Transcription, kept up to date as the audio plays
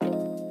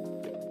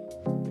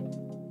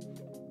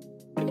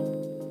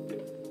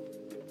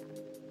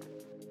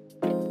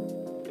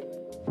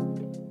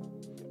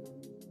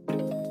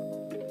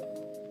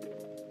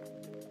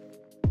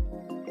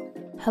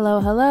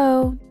Hello,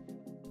 hello.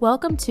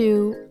 Welcome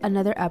to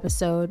another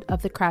episode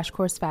of the Crash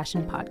Course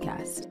Fashion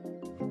Podcast.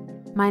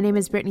 My name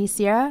is Brittany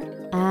Sierra,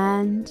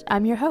 and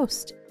I'm your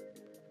host.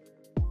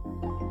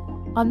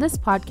 On this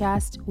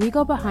podcast, we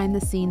go behind the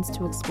scenes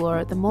to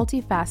explore the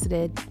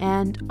multifaceted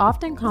and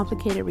often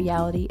complicated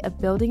reality of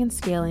building and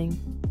scaling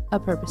a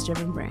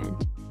purpose-driven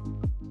brand.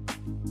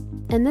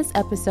 In this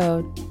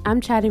episode, I'm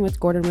chatting with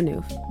Gordon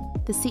Renouf,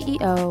 the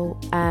CEO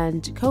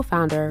and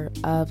co-founder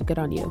of Good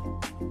On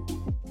You.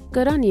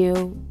 Good On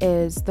You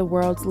is the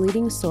world's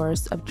leading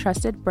source of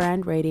trusted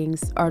brand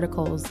ratings,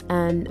 articles,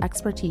 and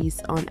expertise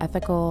on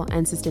ethical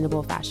and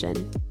sustainable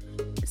fashion.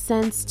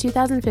 Since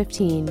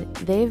 2015,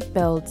 they've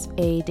built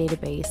a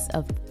database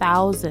of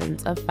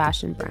thousands of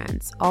fashion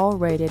brands, all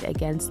rated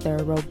against their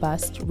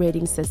robust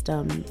rating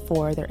system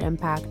for their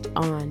impact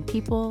on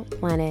people,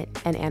 planet,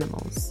 and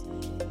animals.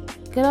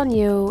 Good On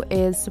You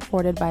is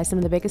supported by some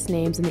of the biggest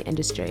names in the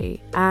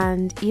industry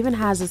and even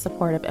has the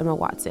support of Emma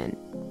Watson.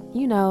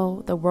 You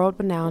know, the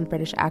world-renowned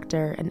British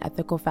actor and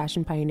ethical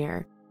fashion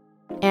pioneer,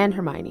 and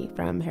Hermione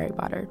from Harry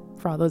Potter,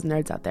 for all those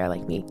nerds out there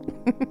like me.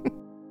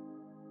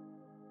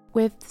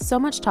 With so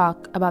much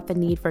talk about the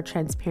need for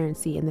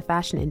transparency in the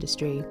fashion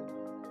industry,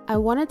 I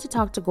wanted to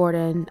talk to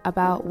Gordon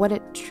about what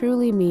it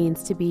truly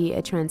means to be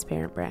a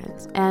transparent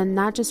brand, and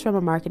not just from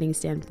a marketing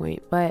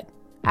standpoint, but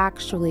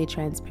actually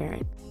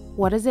transparent.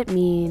 What does it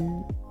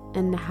mean,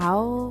 and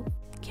how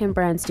can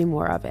brands do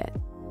more of it?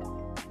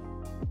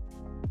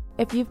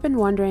 If you've been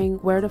wondering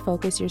where to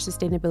focus your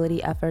sustainability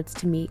efforts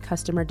to meet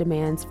customer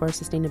demands for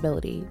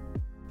sustainability,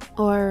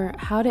 or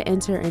how to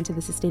enter into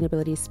the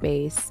sustainability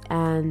space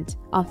and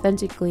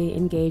authentically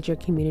engage your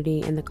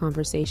community in the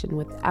conversation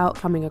without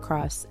coming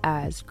across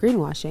as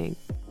greenwashing,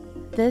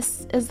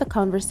 this is the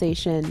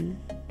conversation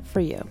for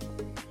you.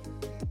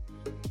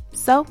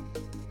 So,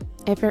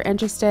 if you're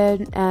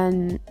interested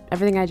in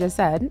everything I just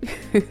said,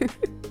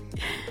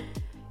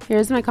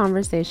 here's my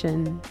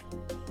conversation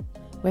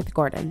with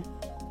Gordon.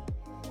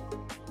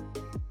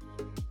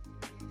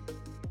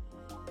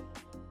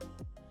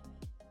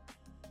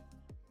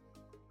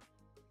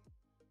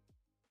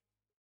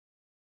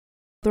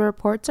 The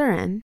reports are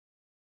in,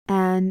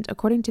 and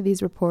according to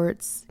these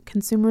reports,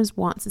 consumers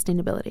want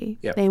sustainability.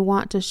 Yep. They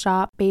want to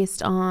shop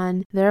based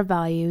on their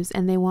values,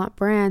 and they want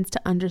brands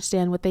to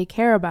understand what they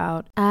care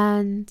about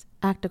and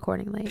act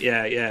accordingly.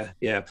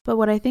 Yeah. But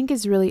what I think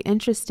is really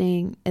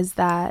interesting is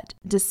that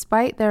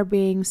despite there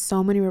being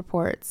so many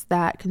reports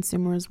that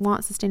consumers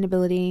want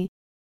sustainability,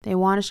 they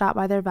want to shop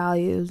by their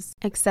values,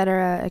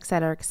 etc.,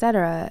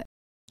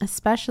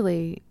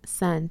 especially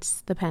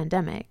since the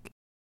pandemic,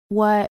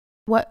 what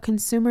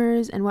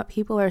consumers and what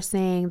people are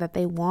saying that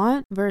they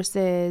want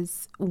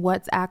versus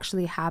what's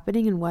actually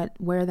happening and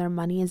where their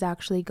money is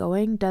actually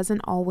going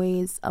doesn't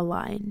always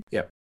align.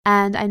 Yep.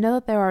 And I know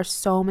that there are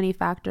so many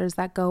factors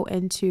that go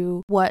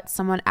into what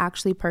someone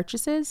actually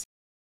purchases.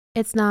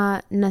 It's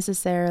not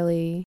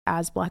necessarily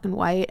as black and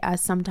white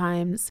as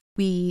sometimes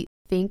we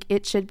think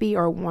it should be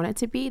or want it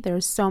to be.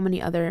 There's so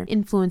many other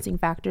influencing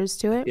factors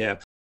to it. Yeah.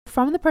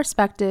 From the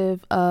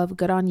perspective of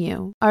Good On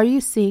You, are you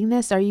seeing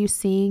this? Are you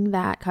seeing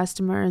that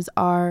customers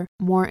are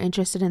more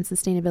interested in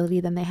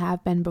sustainability than they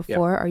have been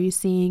before? Yep. Are you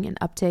seeing an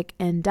uptick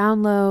in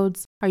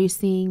downloads? Are you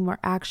seeing more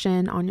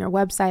action on your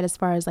website as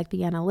far as like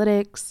the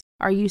analytics?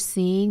 Are you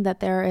seeing that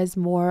there is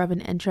more of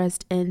an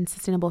interest in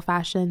sustainable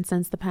fashion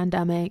since the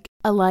pandemic,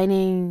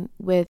 aligning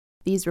with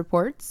these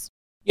reports?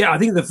 Yeah, I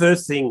think the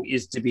first thing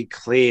is to be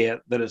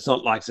clear that it's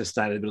not like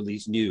sustainability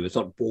is new. It's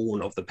not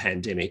born of the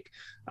pandemic.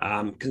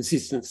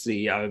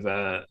 Consistently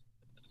over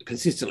at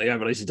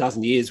least a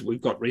dozen years,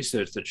 we've got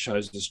research that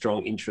shows a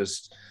strong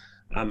interest.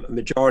 A big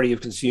majority of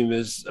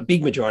consumers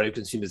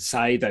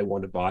say they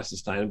want to buy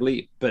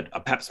sustainably, but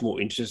perhaps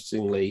more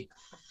interestingly,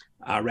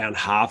 around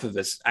half of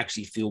us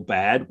actually feel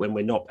bad when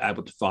we're not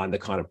able to find the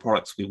kind of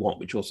products we want,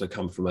 which also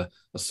come from a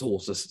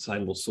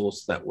sustainable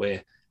source that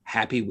we're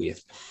happy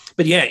with.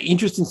 But yeah,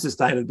 interest in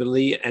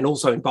sustainability and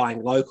also in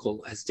buying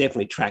local has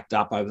definitely tracked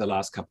up over the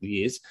last couple of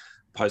years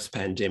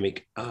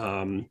post-pandemic.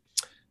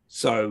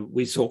 So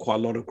we saw quite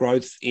a lot of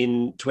growth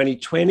in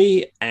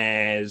 2020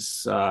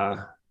 as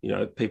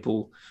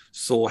people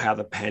saw how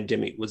the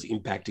pandemic was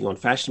impacting on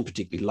fashion,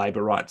 particularly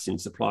labour rights in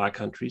supplier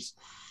countries.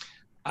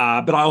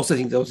 But I also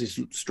think there was this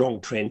strong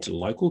trend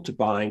to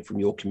buying from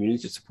your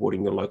community, to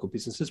supporting your local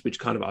businesses, which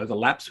kind of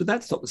overlaps with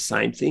that. It's not the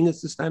same thing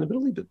as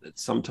sustainability, but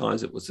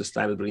sometimes it was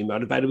sustainability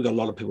motivated. We got a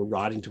lot of people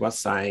writing to us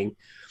saying,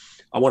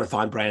 I want to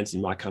find brands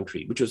in my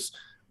country, which was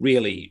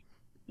really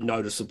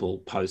noticeable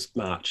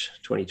post-March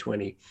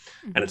 2020,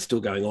 and it's still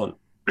going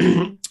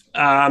on.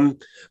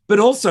 But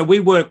also we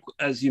work,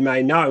 as you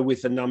may know,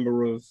 with a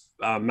number of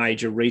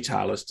major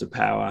retailers to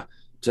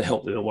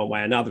help them in one way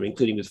or another,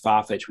 including with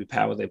Farfetch. We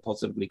power their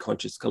Positively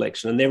Conscious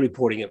collection, and they're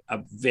reporting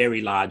a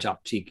very large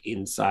uptick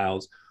in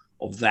sales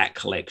of that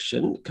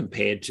collection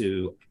compared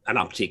to an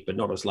uptick, but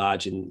not as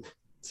large in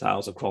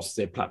sales across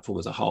their platform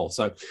as a whole.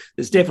 So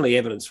there's definitely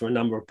evidence from a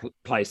number of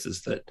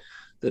places that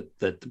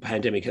the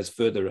pandemic has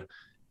further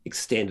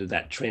extended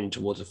that trend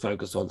towards a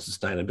focus on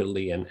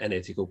sustainability and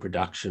ethical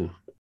production.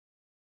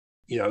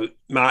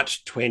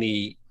 March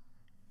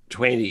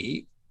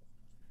 2020,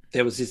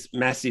 there was this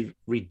massive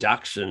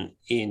reduction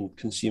in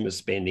consumer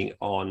spending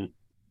on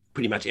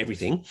pretty much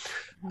everything.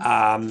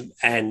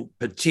 And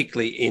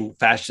particularly in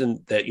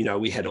fashion, that,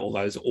 we had all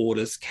those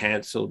orders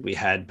cancelled. We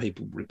had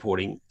people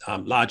reporting,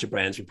 larger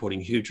brands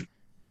reporting huge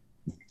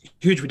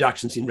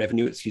reductions in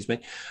revenue,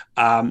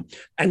 and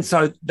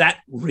so that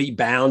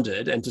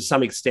rebounded, and to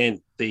some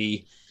extent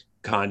the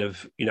kind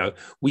of,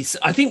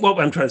 I think what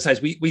I'm trying to say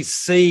is we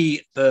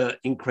see the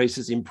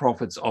increases in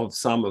profits of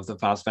some of the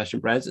fast fashion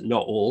brands,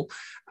 not all,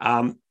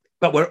 but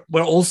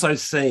we're also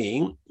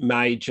seeing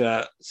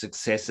major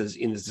successes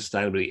in the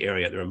sustainability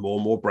area. There are more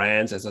and more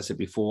brands. As I said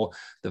before,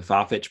 the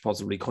Farfetch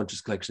Positively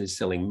Conscious collection is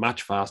selling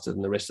much faster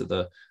than the rest of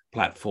the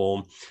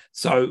platform.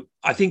 So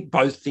I think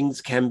both things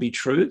can be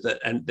true,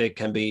 and there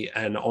can be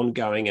an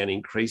ongoing and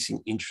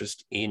increasing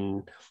interest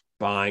in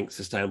buying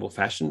sustainable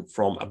fashion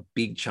from a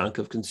big chunk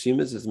of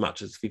consumers, as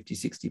much as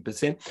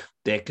 50-60%.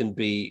 There can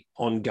be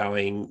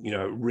ongoing,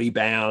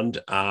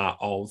 rebound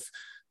of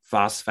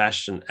fast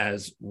fashion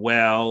as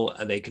well.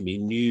 And there can be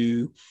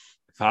new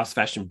fast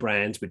fashion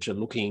brands which are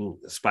looking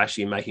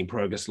splashy and making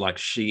progress, like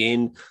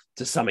Shein.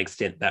 To some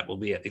extent, that will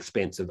be at the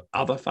expense of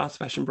other fast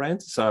fashion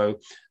brands. So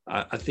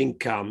I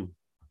think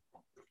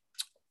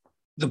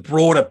the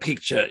broader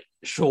picture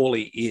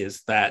surely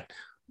is that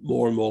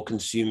more and more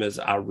consumers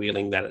are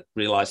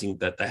realizing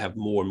that they have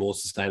more and more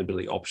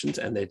sustainability options,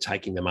 and they're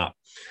taking them up.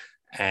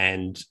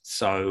 And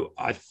so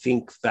I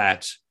think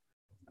that,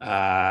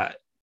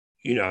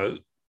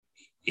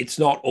 it's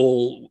not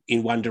all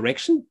in one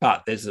direction,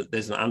 but there's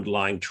an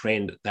underlying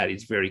trend that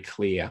is very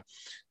clear.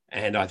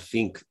 And I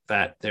think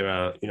that there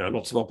are,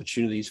 lots of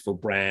opportunities for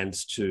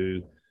brands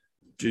to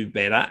do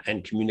better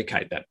and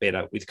communicate that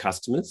better with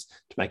customers,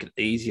 to make it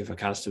easier for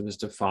customers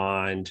to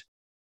find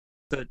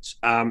that.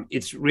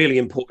 It's really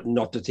important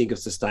not to think of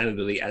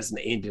sustainability as an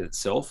end in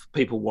itself.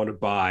 People want to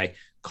buy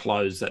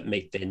clothes that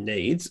meet their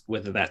needs,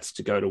 whether that's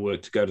to go to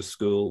work, to go to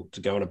school, to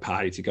go on a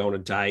party, to go on a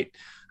date,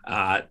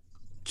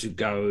 to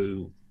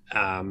go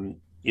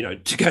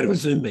to a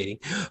Zoom meeting.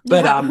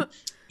 But,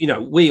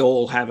 we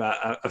all have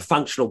a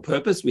functional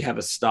purpose. We have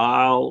a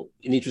style,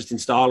 an interest in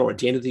style or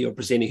identity or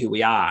presenting who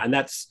we are. And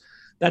that's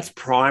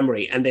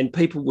primary. And then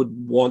people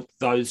would want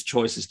those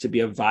choices to be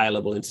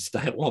available in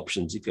sustainable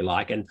options, if you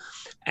like.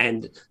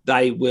 And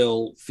they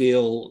will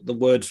feel the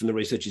words from the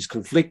research is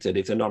conflicted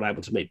if they're not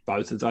able to meet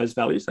both of those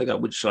values. They go,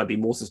 which should I be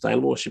more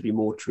sustainable, or should be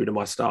more true to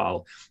my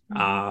style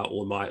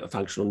or my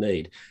functional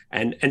need?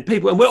 And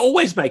we're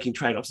always making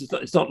trade-offs.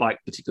 It's not like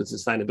particular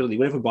sustainability.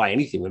 Whenever we buy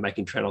anything, we're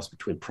making trade-offs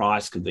between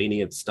price,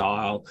 convenience,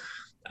 style,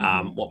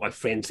 what my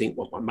friends think,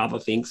 what my mother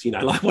thinks,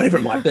 like whatever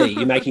it might be,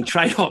 you're making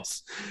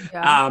trade-offs.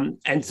 Yeah.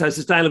 And so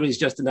sustainability is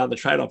just another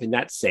trade-off in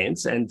that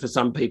sense. And for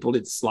some people,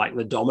 it's like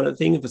the dominant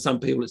thing. And for some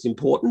people, it's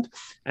important.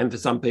 And for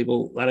some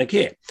people, they don't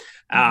care.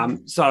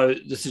 So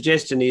the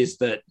suggestion is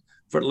that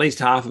for at least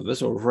half of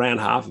us, or around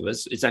half of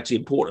us, it's actually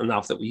important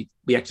enough that we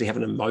actually have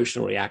an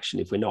emotional reaction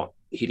if we're not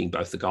hitting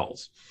both the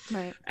goals.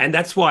 Right. And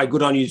that's why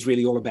Good On You is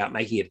really all about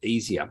making it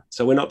easier.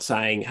 So we're not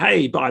saying,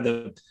 hey, buy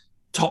the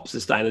top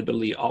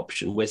sustainability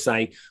option. We're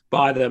saying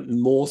buy the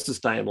more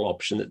sustainable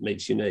option that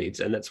meets your needs.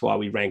 And that's why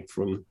we rank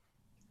from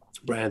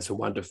brands from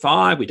 1 to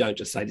 5. We don't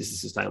just say this is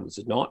sustainable, this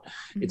is not.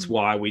 It's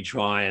why we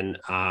try and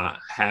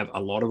have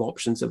a lot of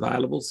options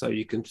available so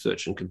you can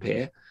search and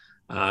compare.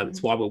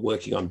 It's why we're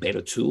working on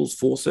better tools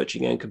for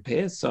searching and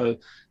compare. So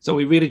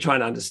we really try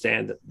and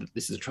understand that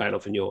this is a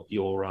trade-off, and you're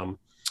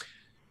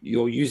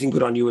using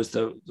Good On You as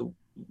the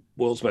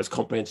world's most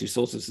comprehensive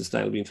source of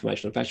sustainability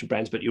information on fashion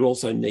brands, but you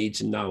also need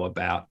to know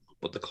about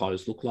what the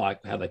clothes look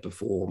like, how they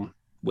perform,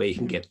 where you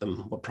can get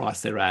them, what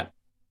price they're at,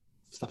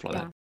 stuff like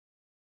that.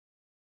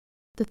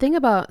 The thing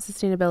about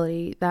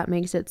sustainability that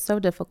makes it so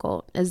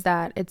difficult is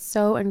that it's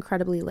so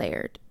incredibly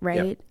layered,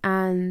 right? Yep.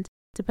 And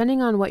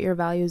depending on what your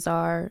values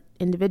are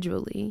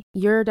individually,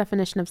 your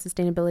definition of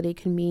sustainability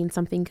can mean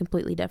something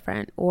completely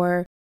different,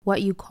 or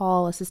what you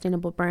call a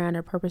sustainable brand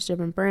or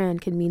purpose-driven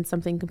brand can mean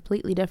something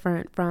completely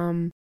different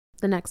from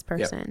the next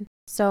person. Yep.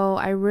 So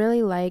I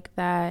really like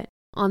that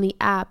on the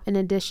app, in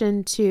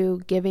addition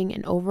to giving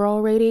an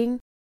overall rating,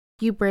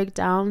 you break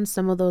down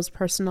some of those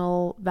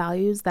personal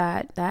values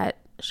that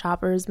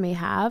shoppers may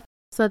have,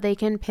 so they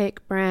can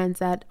pick brands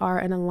that are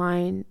in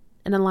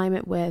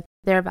alignment with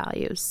their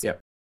values. Yeah.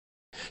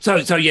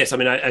 So yes, I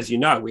mean, as you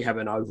know, we have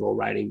an overall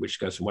rating which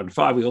goes from 1 to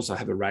 5. We also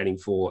have a rating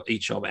for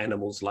each of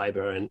animals,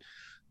 labour, and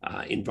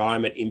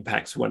environment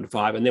impacts, 1 to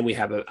 5, and then we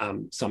have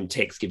some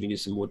text giving you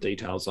some more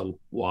details on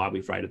why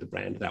we've rated the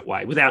brand that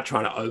way, without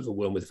trying to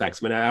overwhelm with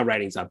facts. I mean, our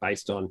ratings are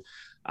based on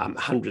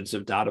hundreds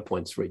of data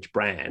points for each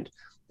brand,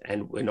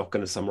 and we're not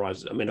going to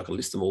summarize. We're not going to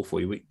list them all for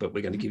you, but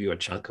we're going to give you a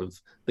chunk of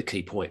the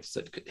key points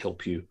that could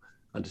help you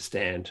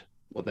understand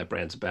what that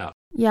brand's about.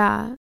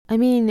 Yeah, I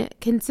mean,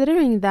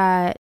 considering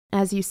that,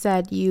 as you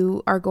said,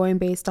 you are going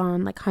based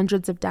on like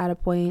hundreds of data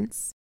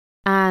points,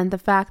 and the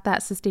fact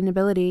that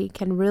sustainability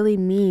can really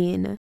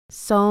mean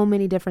so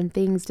many different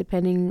things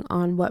depending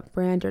on what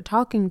brand you're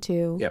talking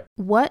to. Yep.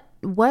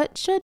 What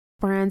should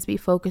brands be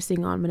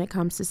focusing on when it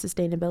comes to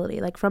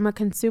sustainability? Like from a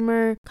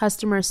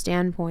customer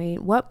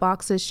standpoint, what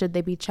boxes should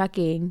they be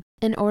checking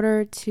in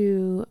order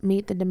to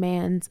meet the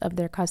demands of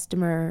their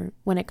customer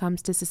when it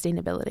comes to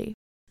sustainability?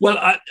 Well,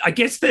 I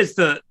guess there's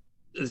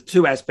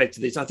two aspects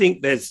of this. I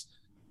think there's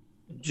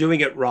doing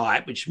it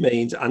right, which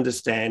means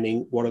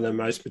understanding what are the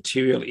most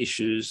material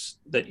issues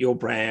that your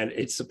brand,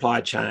 its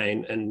supply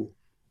chain and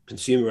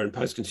consumer and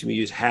post-consumer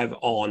use have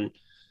on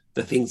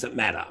the things that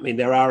matter. I mean,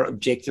 there are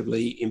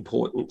objectively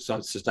important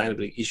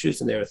sustainability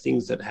issues, and there are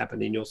things that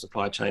happen in your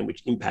supply chain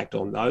which impact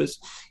on those,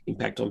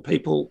 impact on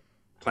people,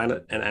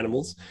 planet and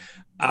animals.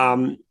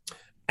 And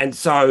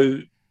so,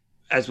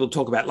 as we'll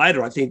talk about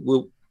later, I think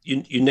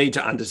you need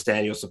to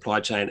understand your supply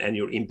chain and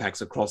your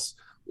impacts across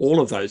all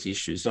of those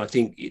issues. And I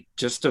think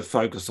just to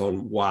focus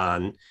on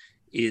one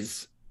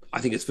is,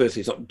 I think it's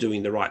firstly, it's not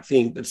doing the right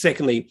thing. But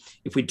secondly,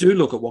 if we do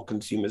look at what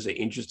consumers are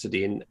interested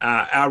in,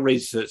 our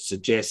research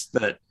suggests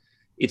that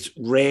it's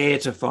rare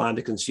to find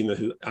a consumer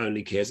who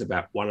only cares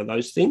about one of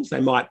those things.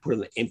 They might put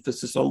an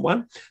emphasis on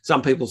one.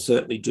 Some people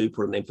certainly do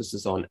put an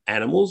emphasis on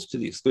animals to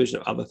the exclusion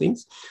of other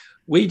things.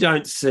 We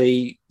don't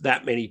see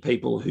that many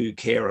people who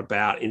care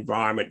about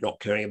environment not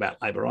caring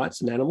about labour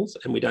rights and animals,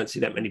 and we don't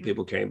see that many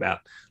people caring about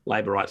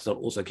labour rights not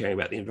also caring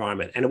about the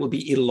environment. And it would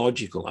be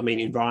illogical. I mean,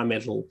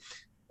 environmental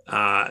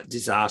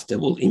disaster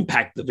will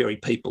impact the very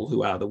people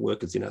who are the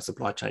workers in our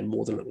supply chain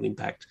more than it will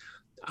impact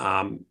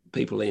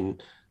people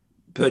in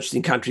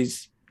purchasing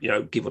countries,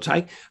 give or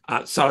take.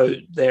 So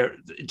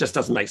it just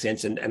doesn't make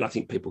sense, and I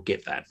think people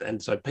get that.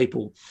 And so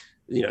people,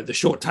 the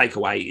short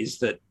takeaway is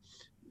that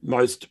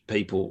most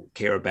people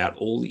care about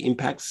all the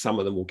impacts. Some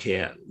of them will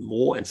care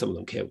more and some of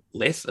them care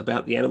less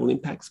about the animal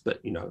impacts, but,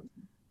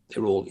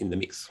 they're all in the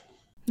mix.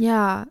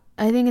 Yeah,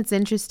 I think it's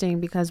interesting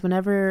because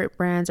whenever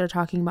brands are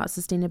talking about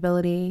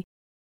sustainability,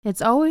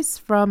 it's always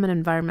from an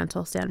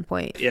environmental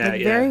standpoint.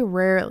 Very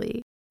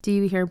rarely do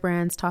you hear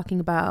brands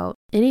talking about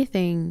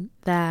anything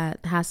that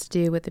has to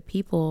do with the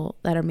people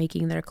that are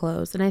making their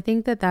clothes. And I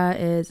think that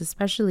is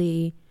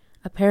especially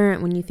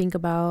apparent when you think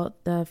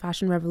about the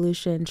Fashion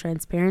Revolution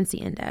Transparency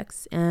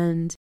Index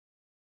and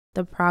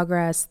the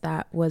progress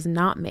that was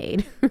not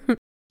made.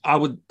 I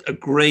would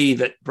agree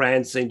that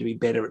brands seem to be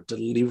better at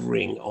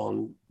delivering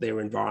on their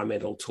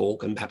environmental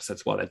talk, and perhaps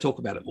that's why they talk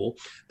about it more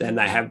than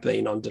they have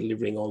been on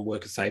delivering on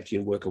worker safety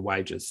and worker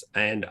wages.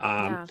 And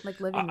I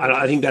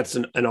think that's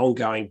an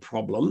ongoing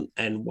problem,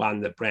 and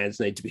one that brands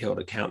need to be held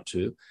account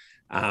to.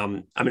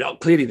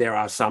 Clearly there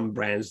are some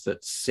brands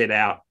that set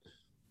out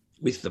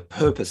with the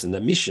purpose and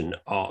the mission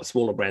of,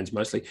 smaller brands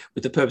mostly,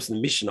 with the purpose and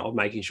the mission of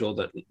making sure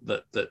that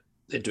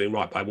they're doing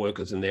right by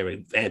workers and they're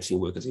advancing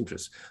workers'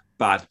 interests.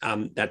 But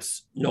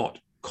that's not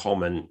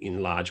common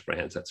in large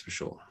brands, that's for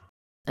sure.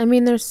 I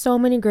mean, there's so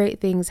many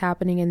great things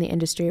happening in the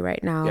industry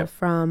right now,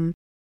 from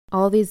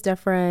all these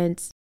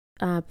different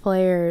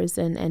players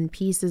and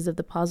pieces of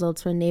the puzzle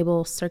to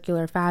enable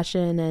circular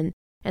fashion and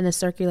the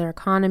circular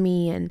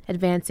economy, and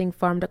advancing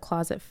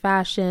farm-to-closet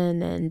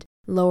fashion, and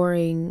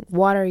lowering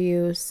water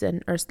use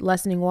or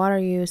lessening water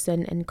use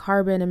and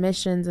carbon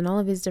emissions and all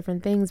of these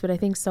different things. But I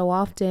think so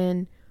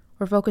often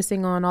we're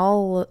focusing on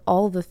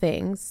all the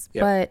things,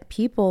 but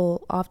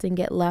people often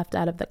get left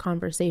out of the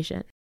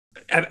conversation.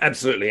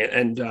 Absolutely.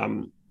 And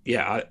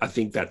I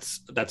think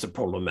that's a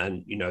problem.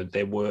 And,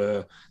 there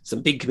were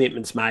some big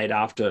commitments made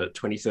after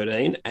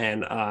 2013,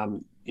 and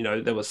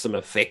there were some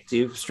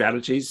effective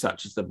strategies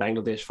such as the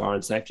Bangladesh Fire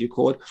and Safety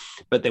Accord,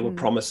 but there were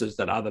promises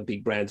that other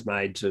big brands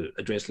made to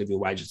address living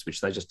wages, which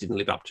they just didn't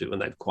live up to,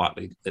 and they've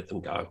quietly let them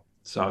go.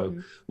 So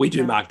we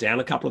do mark down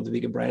a couple of the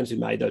bigger brands who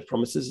made those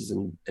promises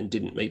and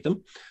didn't meet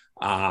them.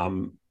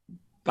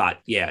 But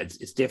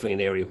it's definitely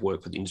an area of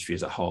work for the industry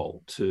as a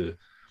whole to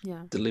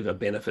deliver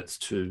benefits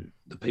to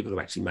the people who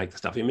actually make the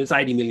stuff. I mean, there's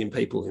 80 million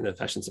people in the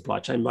fashion supply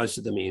chain, most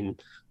of them in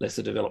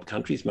lesser developed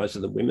countries, most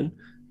of them women.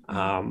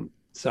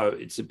 So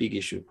it's a big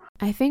issue.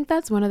 I think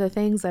that's one of the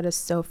things that is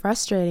so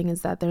frustrating,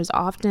 is that there's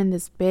often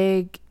this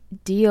big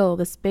deal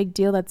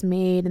that's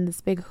made, and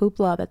this big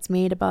hoopla that's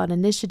made about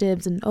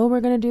initiatives, and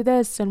we're going to do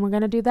this and we're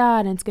going to do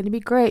that, and it's going to be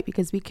great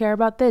because we care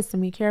about this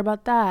and we care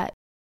about that.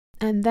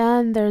 And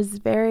then there's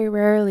very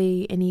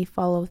rarely any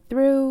follow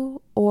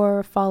through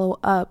or follow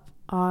up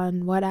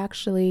on what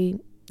actually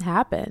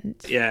happened.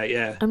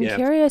 I'm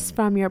curious,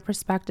 from your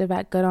perspective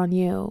at Good On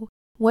You,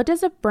 what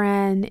does a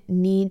brand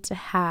need to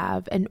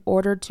have in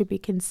order to be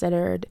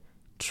considered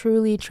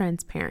truly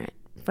transparent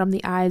from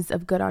the eyes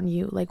of Good On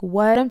You? Like,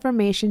 what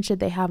information should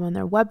they have on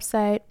their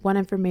website? What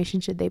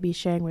information should they be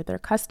sharing with their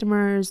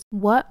customers?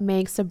 What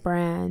makes a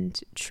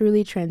brand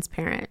truly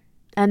transparent?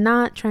 And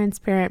not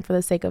transparent for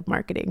the sake of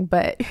marketing,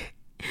 but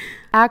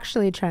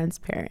actually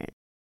transparent.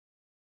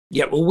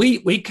 Yeah, well,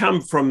 we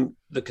come from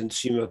the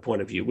consumer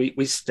point of view. We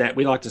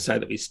like to say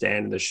that we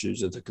stand in the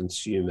shoes of the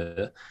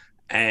consumer,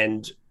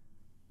 and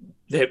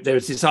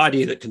there's this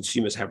idea that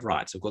consumers have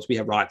rights. Of course, we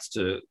have rights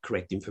to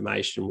correct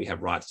information, we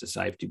have rights to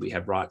safety, we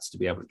have rights to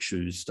be able to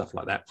choose, stuff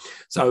like that.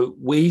 So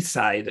we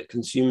say that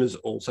consumers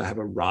also have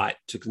a right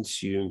to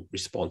consume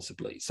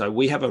responsibly. So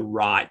we have a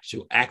right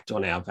to act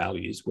on our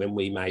values when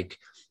we make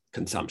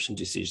consumption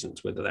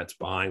decisions, whether that's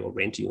buying or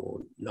renting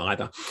or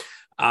neither.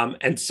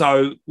 And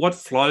so what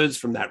flows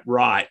from that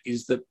right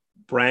is that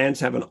brands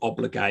have an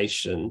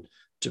obligation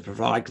to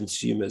provide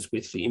consumers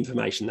with the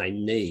information they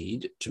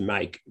need to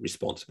make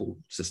responsible,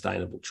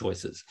 sustainable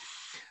choices.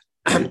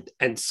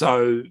 And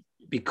so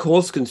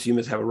because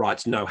consumers have a right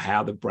to know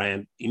how the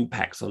brand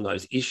impacts on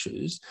those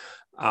issues,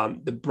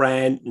 the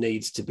brand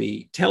needs to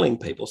be telling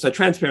people. So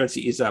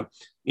transparency is a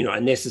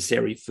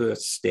necessary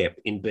first step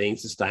in being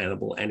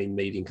sustainable and in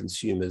meeting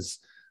consumers'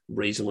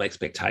 reasonable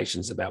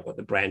expectations about what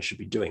the brand should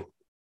be doing.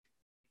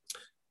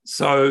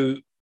 So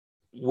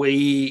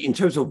in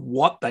terms of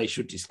what they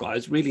should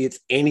disclose, really it's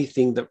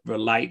anything that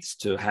relates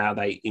to how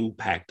they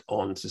impact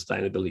on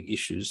sustainability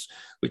issues,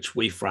 which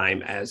we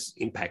frame as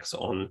impacts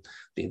on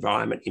the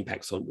environment,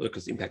 impacts on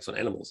workers, impacts on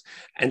animals.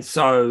 And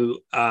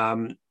so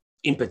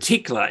in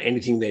particular,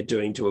 anything they're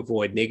doing to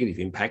avoid negative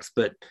impacts,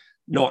 but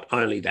not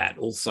only that,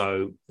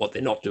 also what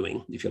they're not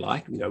doing, if you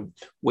like,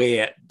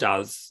 where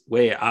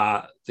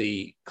are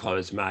the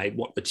clothes made,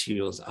 what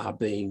materials are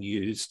being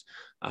used,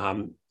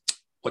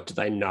 what do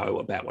they know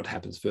about what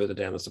happens further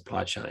down the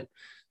supply chain?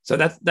 So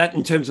that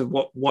in terms of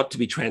what to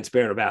be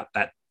transparent about,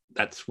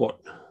 that's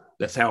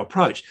our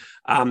approach.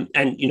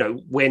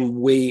 And when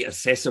we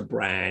assess a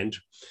brand,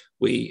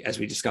 as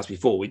we discussed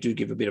before, we do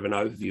give a bit of an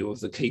overview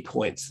of the key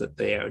points that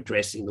they're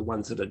addressing, the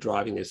ones that are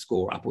driving their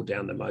score up or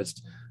down the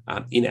most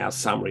in our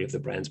summary of the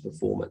brand's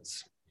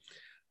performance.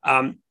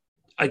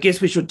 I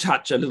guess we should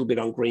touch a little bit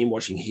on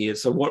greenwashing here.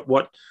 So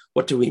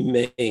what do we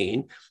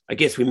mean? I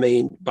guess we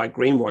mean by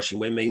greenwashing,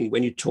 we mean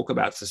when you talk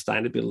about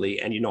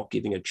sustainability and you're not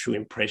giving a true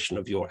impression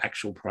of your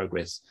actual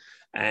progress.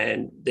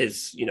 And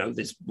there's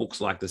books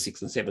like The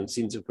 6 and 7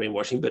 Sins of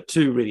Greenwashing, but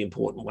two really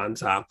important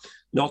ones are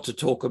not to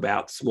talk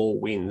about small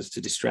wins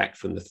to distract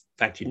from the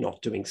fact you're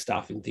not doing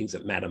stuff in things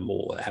that matter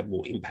more, that have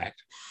more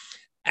impact.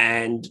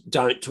 And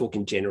don't talk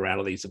in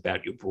generalities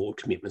about your broad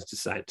commitments to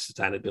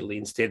sustainability.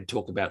 Instead,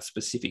 talk about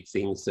specific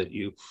things that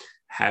you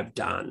have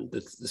done,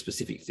 the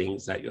specific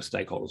things that your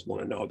stakeholders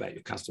want to know about,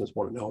 your customers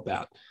want to know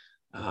about,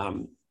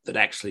 that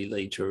actually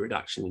lead to a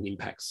reduction in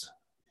impacts.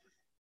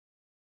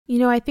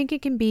 I think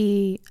it can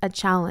be a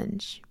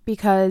challenge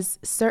because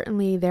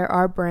certainly there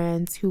are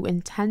brands who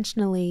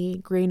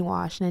intentionally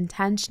greenwash and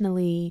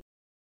intentionally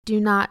do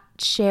not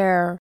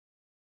share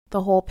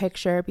the whole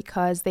picture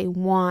because they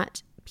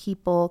want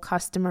people,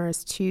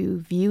 customers to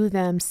view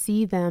them,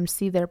 see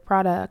their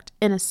product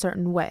in a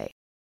certain way.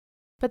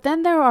 But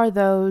then there are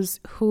those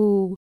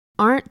who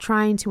aren't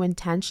trying to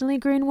intentionally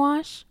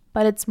greenwash,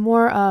 but it's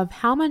more of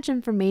how much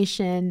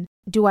information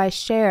do I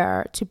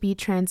share to be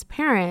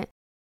transparent,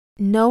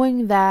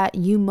 knowing that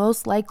you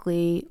most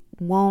likely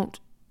won't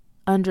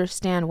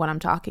understand what I'm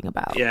talking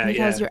about.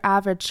 Because your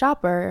average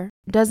shopper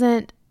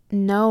doesn't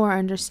know or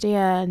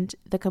understand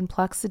the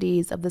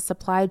complexities of the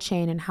supply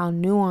chain and how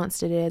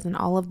nuanced it is and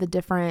all of the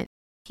different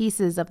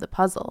pieces of the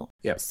puzzle.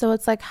 Yep. So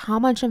it's like, how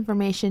much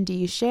information do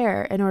you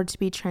share in order to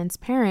be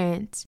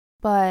transparent,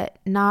 but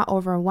not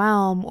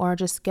overwhelm or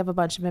just give a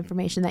bunch of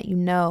information that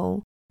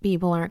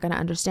people aren't going to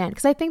understand?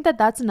 Because I think that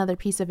that's another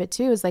piece of it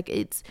too, is like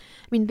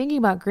thinking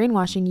about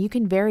greenwashing, you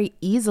can very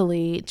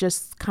easily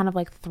just kind of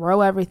like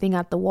throw everything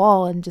at the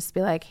wall and just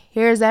be like,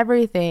 here's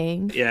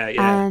everything. Yeah.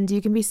 And you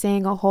can be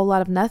saying a whole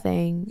lot of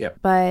nothing. Yep.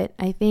 But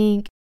I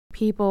think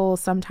people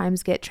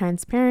sometimes get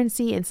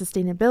transparency and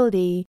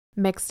sustainability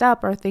mixed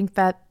up or think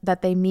that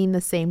they mean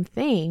the same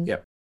thing.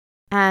 Yep.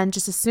 And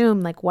just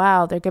assume like,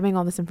 wow, they're giving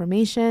all this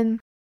information,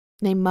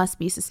 they must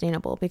be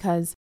sustainable,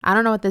 because I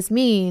don't know what this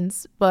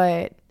means,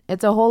 but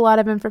it's a whole lot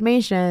of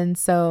information.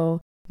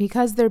 So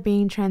because they're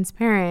being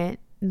transparent,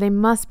 they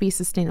must be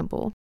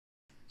sustainable.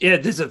 Yeah,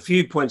 there's a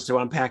few points to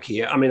unpack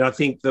here. I mean, I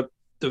think that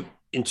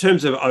in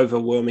terms of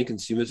overwhelming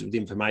consumers with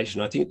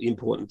information, I think the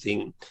important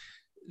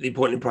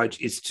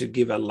approach is to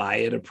give a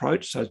layered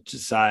approach. So to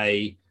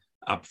say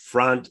up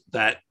front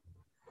that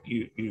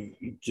you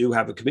do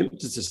have a commitment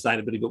to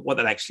sustainability, but what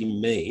that actually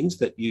means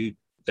that you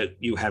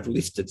have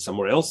listed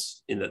somewhere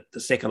else in the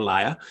second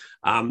layer,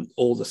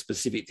 all the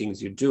specific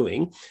things you're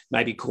doing,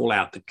 maybe call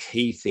out the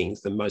key things,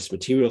 the most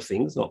material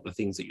things, not the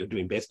things that you're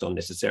doing best on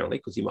necessarily,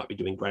 because you might be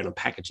doing great on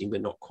packaging,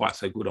 but not quite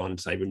so good on,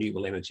 say,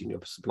 renewable energy in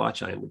your supply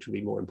chain, which would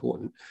be more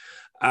important.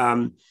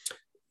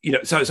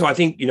 So I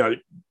think,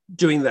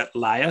 doing that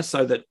layer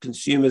so that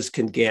consumers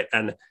can get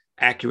an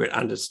accurate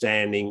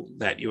understanding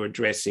that you're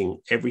addressing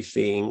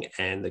everything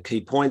and the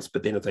key points,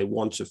 but then if they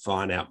want to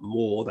find out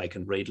more, they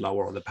can read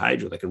lower on the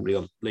page, or they can read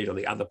on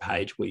the other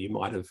page where you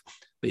might have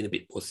been a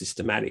bit more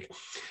systematic.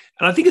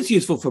 And I think it's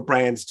useful for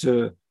brands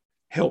to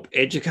help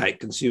educate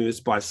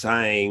consumers by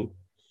saying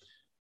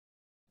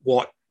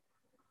what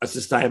a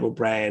sustainable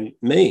brand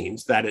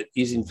means, that it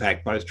is in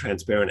fact both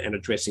transparent and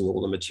addressing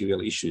all the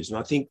material issues. And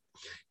I think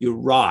you're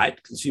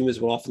right,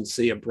 consumers will often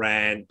see a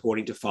brand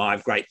pointing to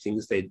 5 great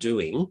things they're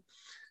doing,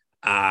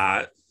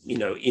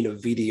 in a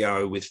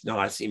video with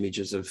nice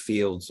images of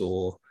fields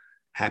or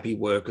happy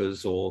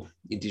workers or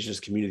Indigenous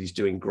communities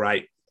doing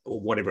great or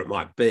whatever it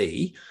might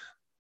be.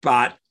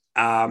 But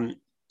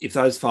if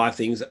those 5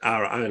 things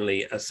are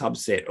only a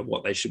subset of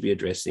what they should be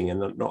addressing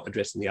and not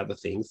addressing the other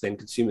things, then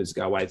consumers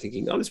go away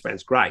thinking, oh, this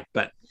brand's great.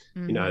 But,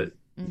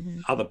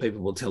 other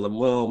people will tell them,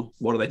 well,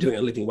 what are they doing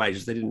on living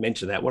wages? They didn't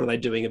mention that. What are they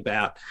doing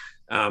about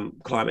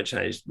climate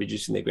change,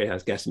 reducing their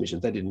greenhouse gas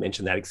emissions? They didn't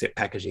mention that except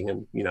packaging.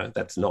 And,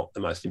 that's not the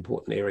most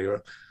important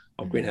area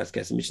of greenhouse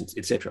gas emissions,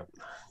 etc.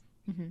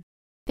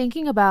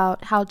 Thinking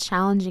about how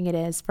challenging it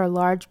is for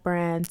large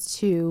brands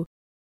to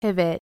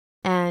pivot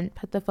and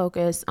put the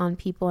focus on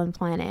people and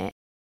planet,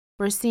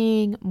 we're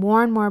seeing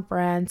more and more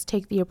brands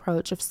take the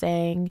approach of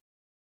saying,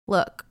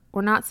 look,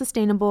 we're not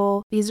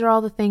sustainable. These are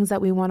all the things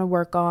that we want to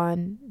work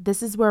on.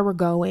 This is where we're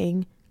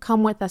going.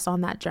 Come with us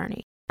on that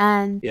journey.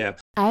 And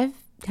I've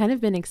kind of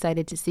been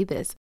excited to see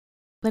this.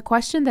 The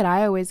question that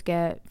I always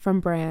get from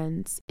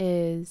brands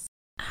is,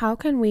 how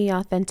can we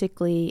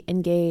authentically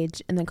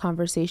engage in the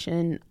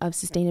conversation of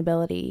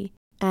sustainability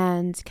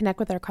and connect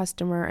with our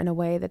customer in a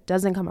way that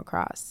doesn't come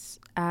across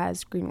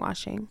as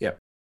greenwashing? Yep.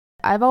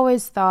 I've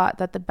always thought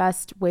that the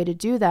best way to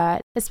do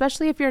that,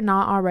 especially if you're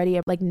not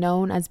already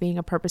known as being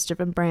a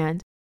purpose-driven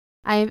brand,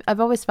 I've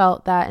always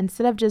felt that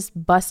instead of just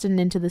busting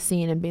into the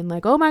scene and being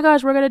like, oh my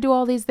gosh, we're going to do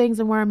all these things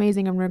and we're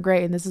amazing and we're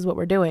great and this is what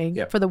we're doing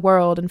for the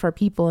world and for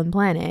people and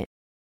planet,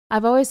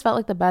 I've always felt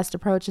like the best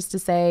approach is to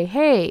say,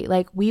 hey,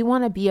 we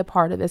want to be a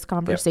part of this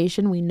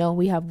conversation. We know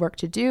we have work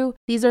to do.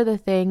 These are the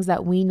things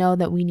that we know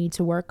that we need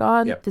to work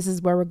on. This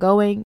is where we're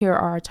going. Here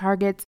are our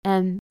targets,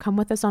 and come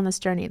with us on this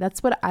journey.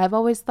 That's what I've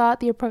always thought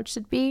the approach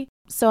should be.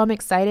 So I'm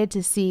excited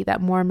to see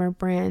that more and more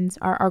brands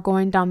are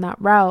going down that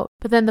route.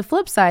 But then the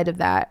flip side of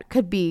that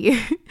could be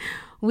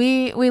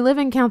we live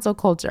in cancel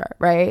culture,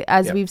 right?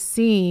 As we've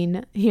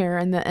seen here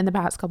in the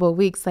past couple of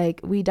weeks,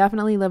 we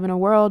definitely live in a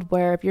world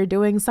where if you're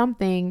doing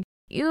something,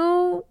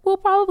 you will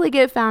probably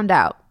get found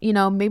out,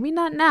 maybe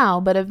not now,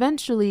 but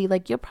eventually,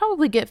 you'll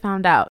probably get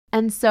found out.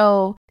 And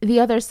so the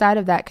other side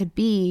of that could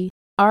be,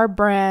 are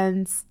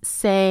brands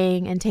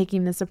saying and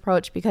taking this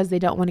approach because they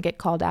don't want to get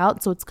called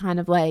out? So it's kind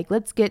of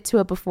let's get to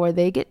it before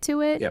they get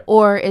to it. Yep.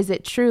 Or is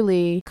it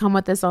truly come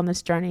with us on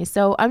this journey?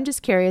 So I'm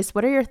just curious,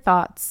 what are your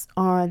thoughts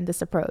on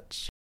this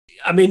approach?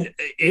 I mean,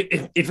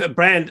 if a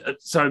brand,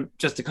 so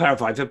just to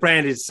clarify, if a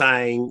brand is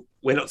saying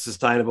we're not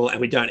sustainable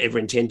and we don't ever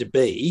intend to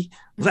be,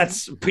 well,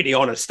 that's a pretty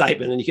honest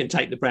statement, and you can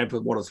take the brand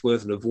for what it's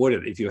worth and avoid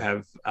it if you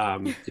have,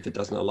 if it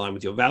doesn't align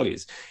with your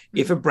values.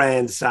 If a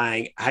brand's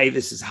saying, hey,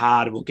 this is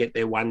hard and we'll get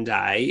there one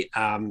day,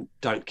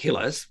 don't kill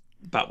us,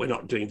 but we're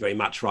not doing very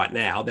much right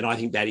now, then I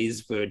think that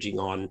is verging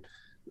on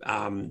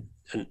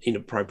an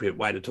inappropriate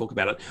way to talk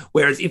about it.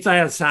 Whereas if they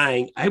are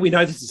saying, hey, we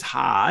know this is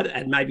hard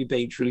and maybe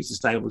being truly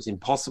sustainable is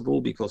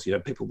impossible because,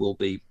 people will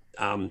be,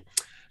 I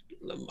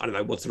don't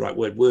know what's the right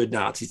word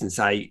Nazis, and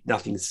say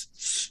nothing's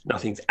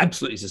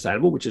absolutely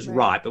sustainable, which is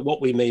right. But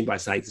what we mean by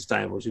saying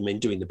sustainable is we mean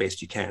doing the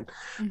best you can,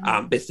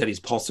 best that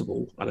is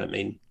possible. I don't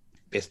mean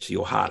best to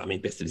your heart. I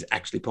mean best that is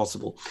actually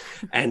possible.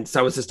 And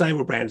so a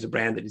sustainable brand is a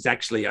brand that is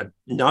actually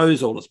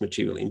knows all its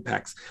material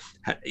impacts,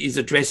 is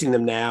addressing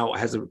them now,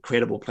 has a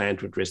credible plan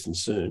to address them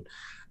soon.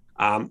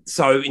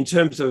 So in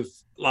terms of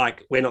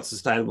we're not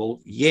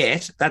sustainable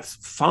yet, that's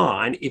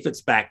fine if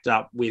it's backed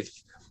up with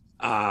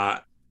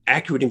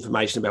accurate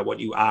information about what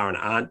you are and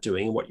aren't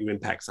doing and what your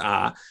impacts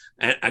are,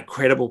 and a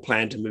credible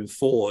plan to move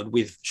forward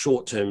with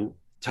short-term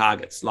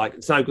targets.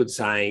 It's no good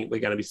saying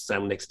we're going to be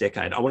sustainable next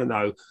decade. I want to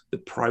know the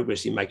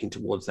progress you're making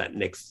towards that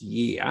next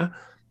year,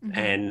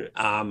 and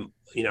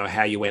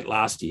how you went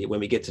last year. When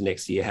we get to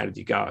next year, how did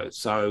you go?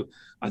 So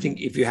I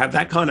think if you have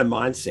that kind of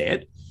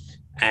mindset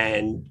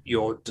and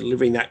you're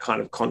delivering that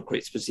kind of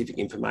concrete, specific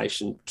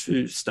information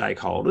to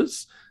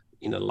stakeholders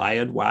in a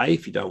layered way,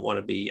 if you don't want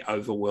to be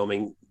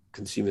overwhelming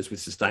consumers with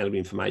sustainable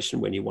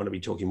information when you want to be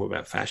talking more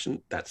about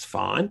fashion, that's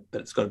fine, but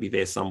it's got to be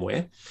there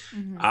somewhere.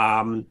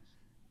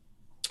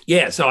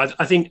 So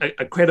I think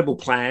a credible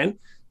plan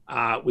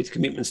with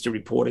commitments to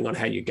reporting on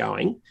how you're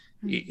going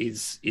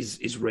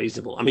is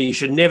reasonable. I mean, you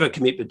should never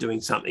commit to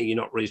doing something you're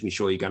not reasonably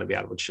sure you're going to be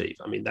able to achieve.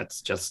 I mean, that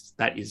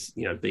is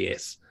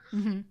BS.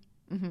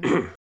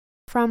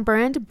 From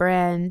brand to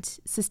brand,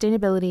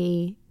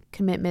 sustainability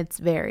commitments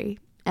vary,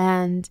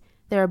 and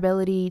their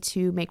ability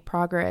to make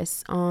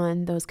progress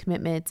on those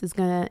commitments is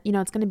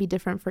it's gonna be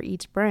different for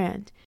each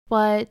brand.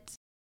 But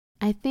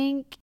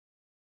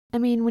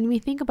when we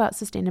think about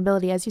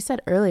sustainability, as you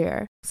said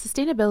earlier,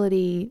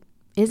 sustainability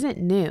isn't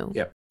new.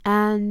 Yep.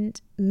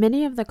 And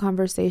many of the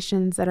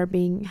conversations that are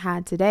being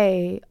had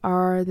today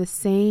are the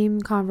same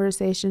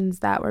conversations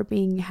that were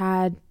being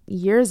had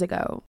years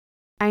ago.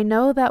 I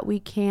know that we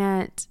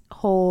can't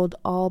hold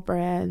all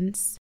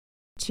brands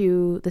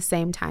to the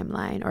same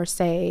timeline or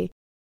say,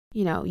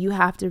 you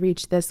have to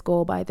reach this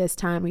goal by this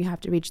time, or you have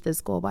to reach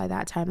this goal by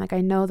that time. I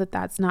know that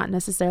that's not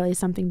necessarily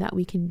something that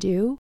we can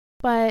do,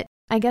 but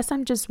I guess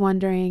I'm just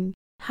wondering,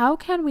 how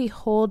can we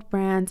hold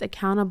brands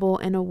accountable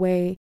in a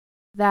way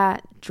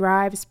that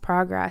drives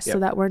progress so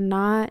that we're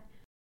not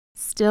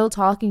still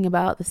talking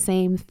about the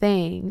same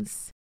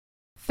things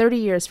 30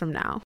 years from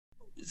now?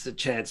 It's a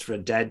chance for a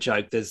dad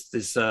joke. There's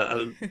this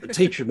a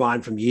teacher of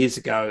mine from years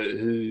ago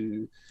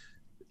who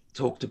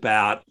talked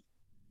about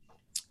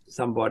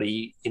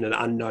somebody in an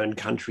unknown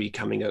country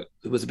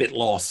who was a bit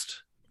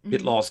lost,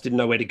 didn't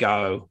know where to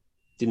go,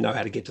 didn't know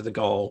how to get to the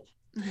goal,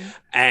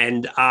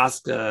 and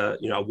asked a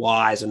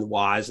wise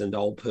and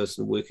old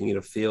person working in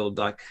a field,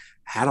 like,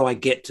 how do I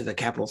get to the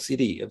capital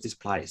city of this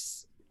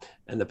place?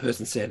 And the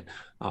person said,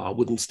 I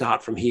wouldn't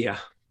start from here.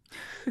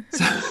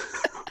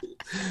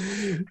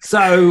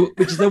 So,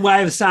 which is a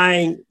way of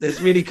saying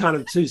there's really kind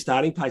of two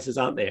starting places,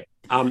 aren't there?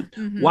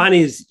 One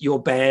is your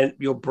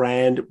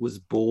brand was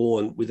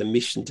born with a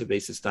mission to be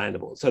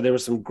sustainable. So there are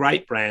some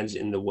great brands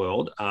in the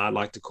world. I'd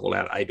like to call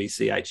out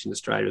ABCH in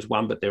Australia as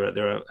one, but there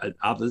are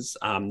others,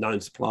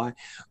 Known Supply,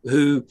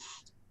 who,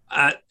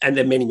 and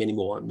there are many, many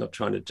more. I'm not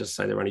trying to just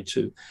say there are only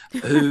two,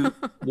 who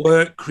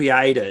were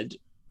created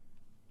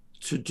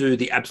to do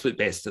the absolute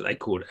best that they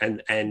could.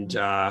 And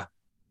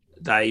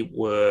they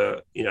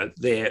were,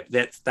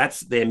 that's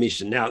their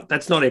mission. Now,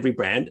 that's not every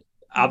brand.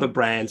 Other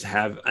brands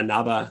have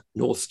another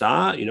North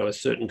Star, a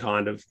certain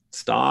kind of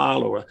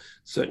style or a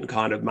certain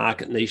kind of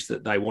market niche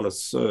that they want to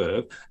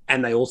serve,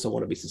 and they also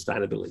want to be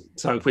sustainability.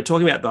 So if we're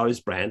talking about those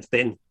brands,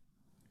 then,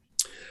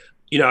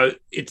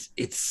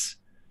 it's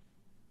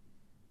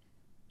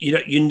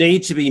you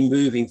need to be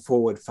moving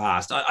forward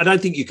fast. I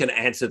don't think you can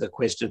answer the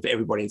question for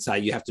everybody and say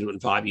you have to do it in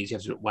 5 years, you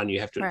have to do it in 1 year,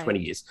 you have to do it in 20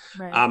 years.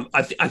 Right.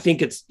 I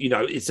think it's,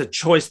 it's a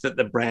choice that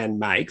the brand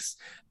makes.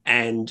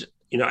 And,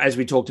 as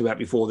we talked about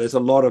before, there's a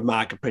lot of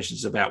market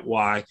pressures about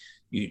why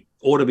you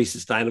ought to be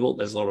sustainable.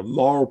 There's a lot of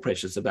moral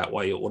pressures about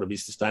why you ought to be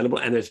sustainable.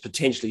 And there's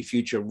potentially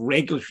future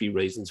regulatory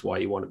reasons why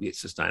you want to be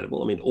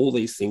sustainable. I mean, all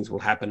these things will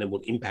happen and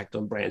will impact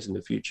on brands in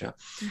the future.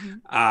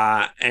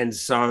 And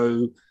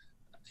so,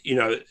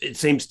 it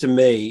seems to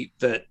me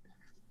that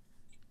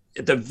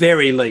at the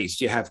very least,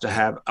 you have to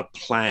have a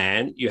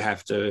plan, you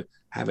have to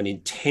have an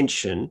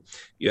intention,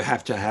 you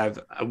have to have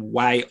a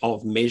way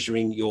of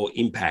measuring your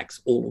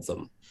impacts, all of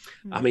them.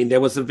 I mean,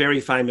 there was a very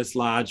famous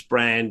large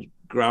brand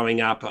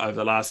growing up over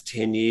the last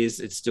 10 years.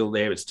 It's still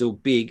there. It's still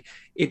big.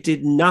 It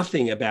did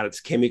nothing about its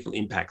chemical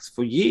impacts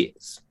for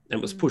years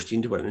and was pushed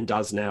into it and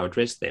does now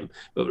address them.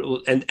 But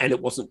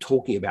it wasn't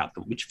talking about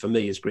them, which for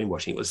me is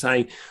greenwashing. It was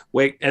saying,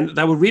 and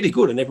they were really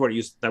good, and they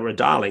were a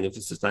darling of the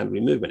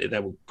sustainability movement. They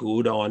were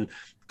good on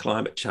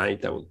climate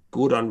change. They were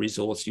good on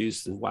resource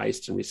use and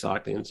waste and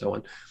recycling and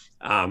so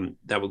on.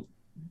 They were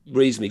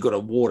reasonably good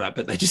on water,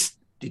 but they just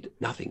did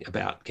nothing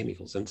about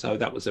chemicals. And so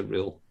that was a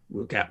real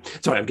gap.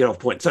 Sorry, I'm getting off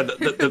point. So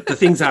the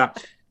things are,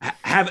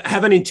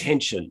 have an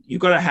intention. You've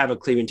got to have a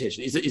clear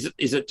intention.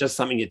 Is it just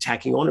something you're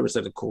tacking on, or is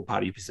it a core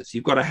part of your business?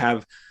 You've got to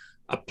have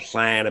a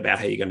plan about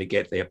how you're going to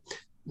get there.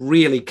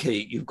 Really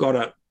key. You've got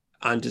to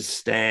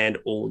understand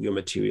all your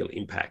material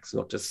impacts,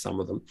 not just some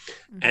of them.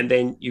 And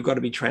then you've got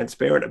to be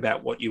transparent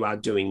about what you are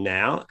doing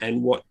now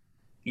and what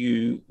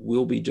you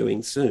will be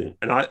doing soon.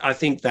 And I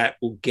think that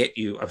will get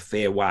you a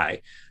fair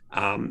way.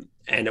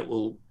 And it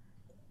will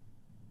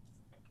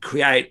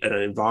create an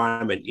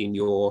environment in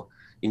your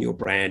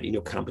brand, in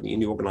your company,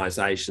 in your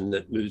organization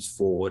that moves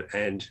forward.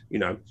 And,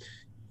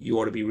 you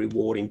ought to be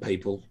rewarding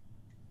people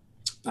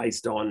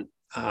based on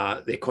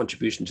their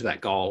contribution to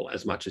that goal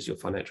as much as your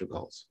financial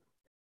goals.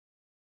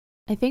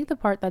 I think the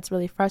part that's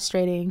really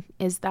frustrating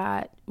is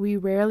that we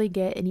rarely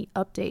get any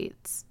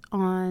updates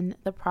on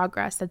the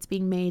progress that's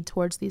being made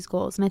towards these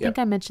goals. And I think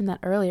I mentioned that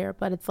earlier,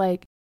 but it's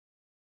like,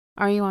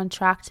 are you on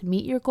track to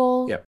meet your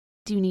goal? Yep.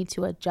 Do you need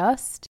to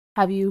adjust?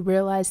 Have you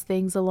realized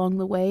things along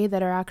the way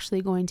that are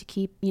actually going to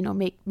keep,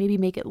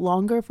 make it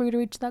longer for you to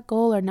reach that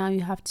goal? Or now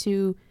you have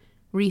to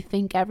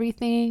rethink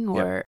everything?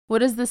 Or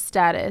what is the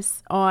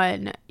status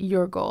on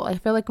your goal? I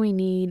feel like we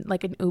need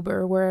like an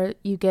Uber where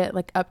you get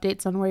like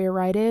updates on where your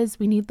ride is.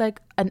 We need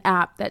like an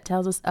app that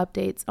tells us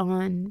updates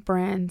on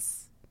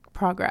brands'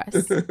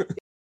 progress.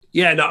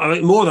 Yeah, no, I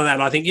mean, more than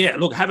that, I think,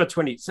 look, have a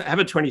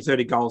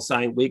 2030 goal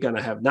saying we're going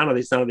to have none of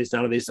this,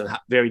 and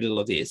very little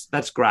of this.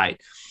 That's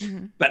great.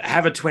 But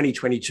have a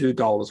 2022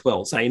 goal as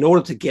well. So in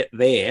order to get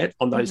there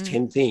on those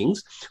 10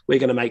 things, we're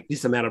going to make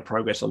this amount of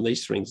progress on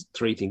these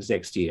three things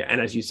next year.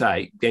 And as you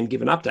say, then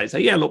give an update.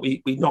 Say, look,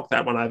 we knocked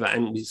that one over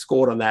and we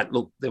scored on that.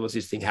 Look, there was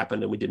this thing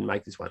happened and we didn't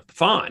make this one.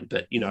 Fine.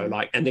 But,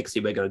 and next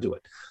year we're going to do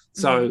it.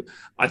 So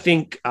I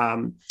think...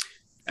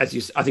 I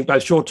think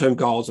both short-term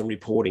goals and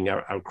reporting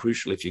are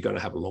crucial if you're going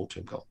to have a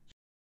long-term goal.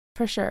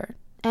 For sure.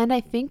 And I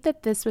think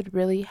that this would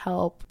really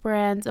help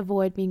brands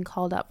avoid being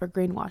called out for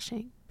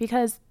greenwashing,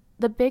 because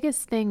the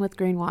biggest thing with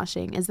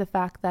greenwashing is the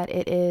fact that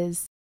it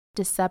is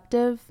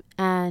deceptive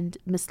and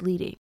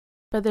misleading.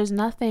 But there's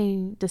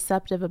nothing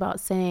deceptive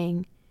about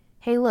saying,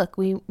 hey, look,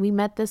 we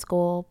met this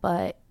goal,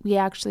 but we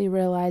actually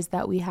realized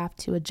that we have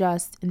to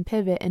adjust and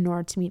pivot in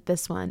order to meet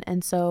this one.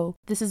 And so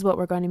this is what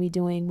we're going to be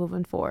doing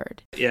moving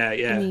forward. Yeah.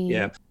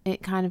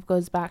 It kind of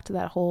goes back to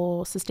that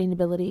whole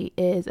sustainability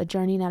is a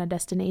journey, not a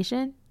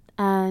destination.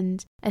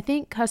 And I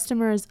think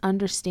customers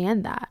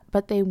understand that,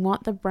 but they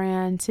want the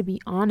brand to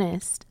be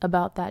honest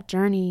about that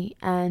journey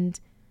and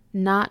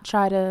not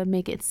try to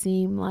make it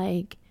seem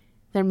like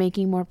they're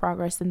making more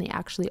progress than they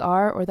actually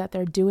are, or that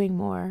they're doing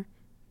more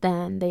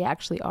than they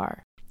actually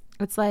are.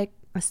 It's like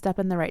a step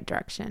in the right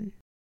direction.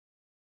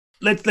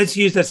 let's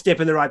use that step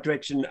in the right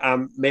direction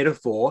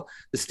metaphor.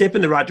 The step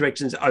in the right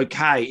direction is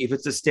okay if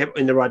it's a step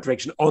in the right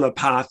direction on a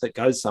path that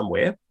goes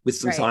somewhere with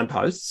some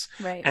signposts,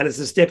 and it's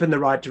a step in the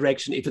right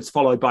direction if it's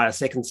followed by a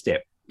second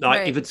step.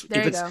 Like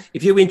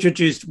if you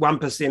introduced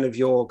 1% of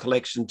your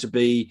collection to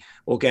be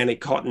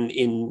organic cotton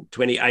in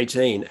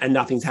 2018 and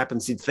nothing's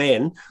happened since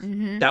then,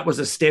 that was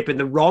a step in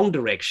the wrong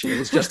direction. It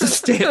was just a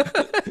step.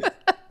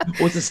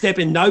 Or it's a step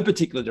in no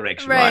particular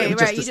direction, right? It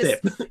was just a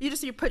step.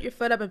 You put your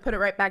foot up and put it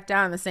right back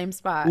down in the same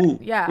spot.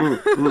 Yeah,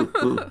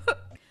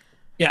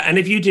 and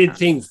if you did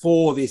thing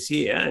 4 this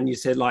year and you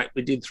said, like,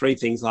 we did 3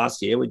 things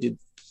last year, we did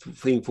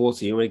thing 4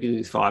 this year, we're going to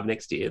do 5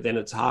 next year, then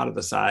it's harder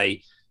to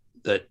say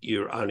that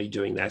you're only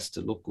doing that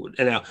to look good.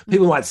 And now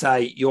people might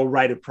say your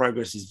rate of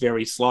progress is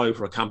very slow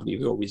for a company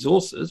of your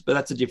resources, but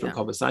that's a different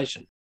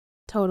conversation.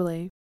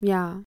 Totally.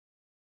 Yeah.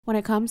 When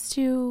it comes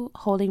to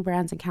holding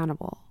brands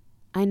accountable,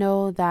 I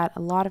know that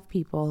a lot of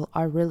people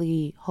are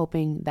really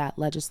hoping that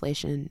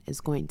legislation is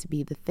going to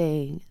be the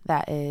thing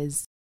that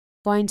is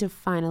going to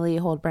finally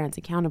hold brands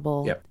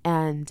accountable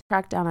and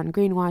crack down on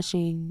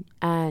greenwashing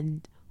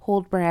and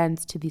hold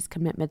brands to these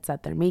commitments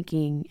that they're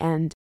making,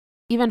 and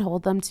even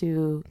hold them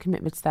to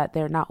commitments that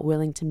they're not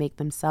willing to make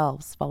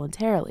themselves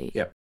voluntarily.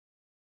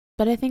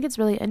 But I think it's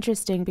really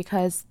interesting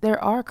because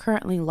there are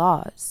currently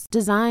laws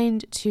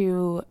designed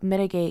to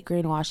mitigate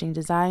greenwashing,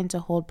 designed to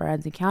hold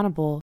brands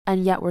accountable,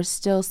 and yet we're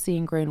still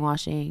seeing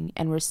greenwashing,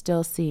 and we're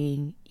still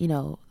seeing,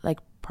 like,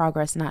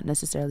 progress not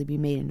necessarily be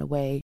made in a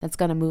way that's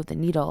going to move the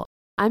needle.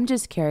 I'm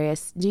just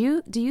curious, do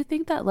you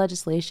think that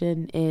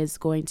legislation is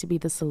going to be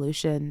the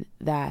solution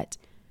that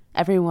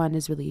everyone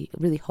is really,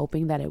 really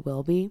hoping that it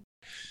will be?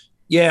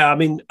 Yeah, I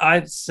mean,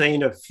 I've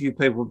seen a few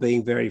people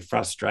being very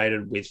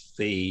frustrated with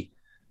the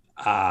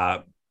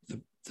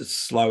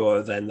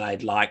slower than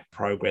they'd like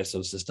progress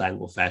of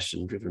sustainable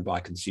fashion driven by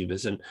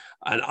consumers. And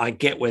I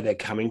get where they're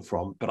coming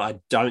from, but I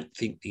don't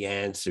think the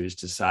answer is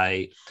to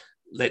say,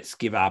 let's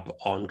give up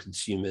on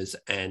consumers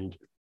and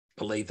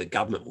believe that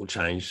government will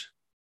change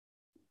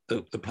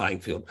the playing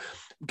field.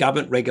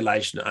 Government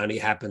regulation only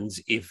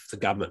happens if the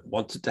government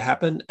wants it to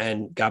happen,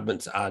 and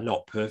governments are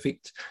not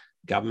perfect.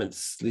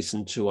 Governments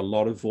listen to a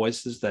lot of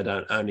voices. They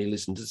don't only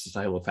listen to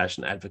sustainable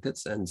fashion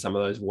advocates, and some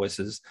of those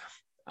voices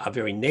are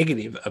very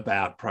negative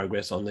about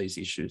progress on these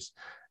issues.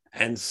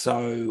 And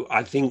so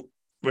I think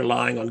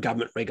relying on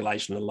government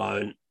regulation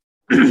alone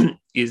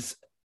is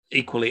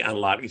equally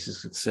unlikely to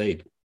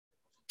succeed.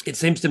 It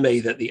seems to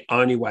me that the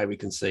only way we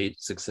can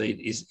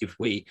succeed is if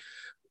we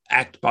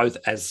act both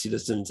as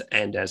citizens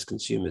and as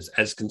consumers.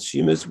 As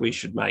consumers, we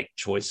should make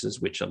choices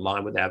which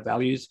align with our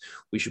values.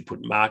 We should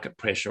put market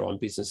pressure on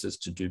businesses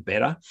to do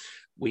better.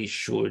 We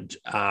should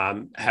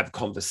have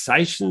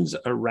conversations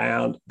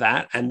around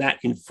that, and that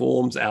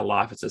informs our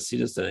life as a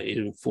citizen.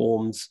 It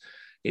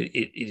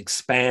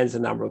expands the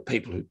number of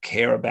people who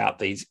care about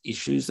these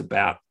issues,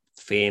 about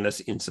fairness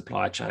in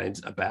supply chains,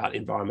 about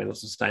environmental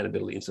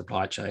sustainability in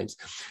supply chains,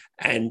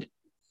 and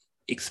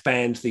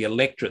expands the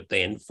electorate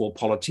then for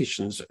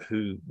politicians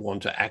who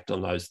want to act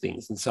on those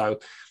things. And so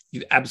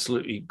you've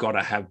absolutely got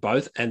to have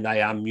both, and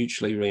they are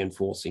mutually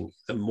reinforcing.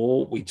 The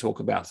more we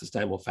talk about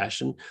sustainable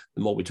fashion,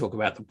 the more we talk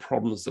about the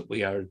problems that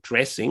we are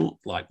addressing,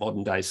 like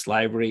modern day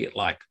slavery,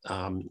 like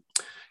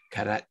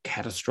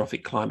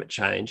catastrophic climate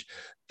change,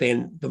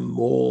 then the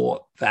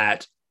more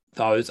that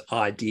those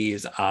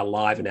ideas are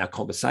live in our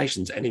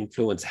conversations and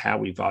influence how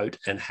we vote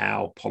and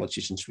how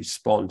politicians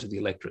respond to the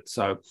electorate.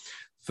 So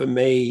for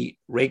me,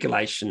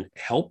 regulation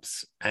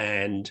helps,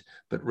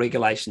 but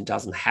regulation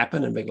doesn't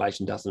happen and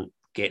regulation doesn't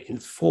get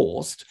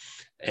enforced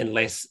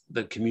unless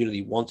the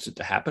community wants it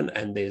to happen.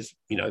 And there's,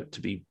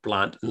 to be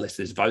blunt, unless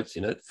there's votes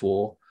in it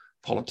for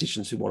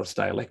politicians who want to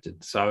stay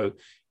elected. So,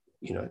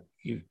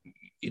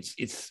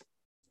 it's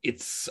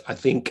I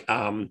think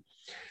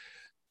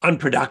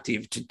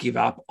unproductive to give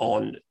up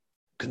on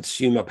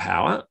consumer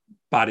power,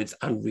 but it's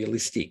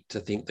unrealistic to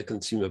think the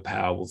consumer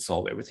power will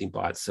solve everything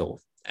by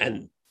itself.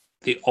 And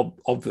the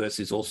obverse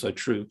is also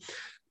true.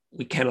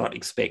 We cannot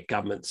expect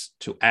governments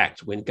to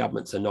act when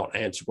governments are not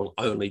answerable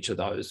only to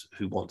those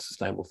who want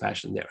sustainable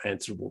fashion. They're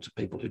answerable to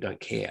people who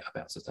don't care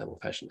about sustainable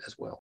fashion as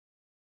well.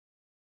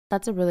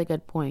 That's a really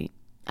good point.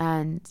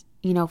 And,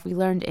 if we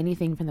learned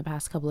anything from the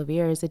past couple of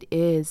years, it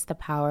is the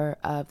power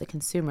of the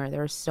consumer.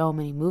 There are so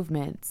many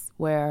movements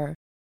where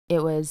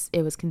it was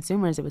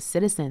consumers, it was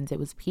citizens, it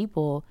was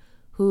people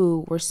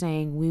who were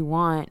saying, we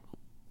want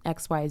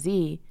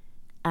XYZ,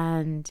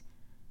 and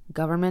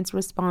governments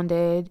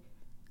responded,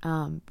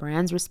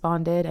 brands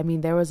responded. I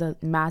mean, there was a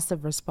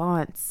massive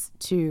response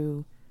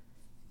to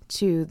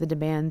the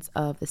demands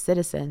of the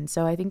citizen.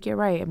 So I think you're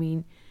right. I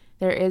mean,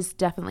 there is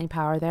definitely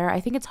power there. I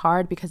think it's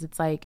hard because it's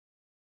like,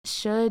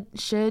 should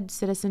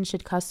citizens,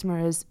 should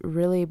customers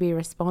really be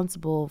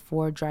responsible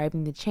for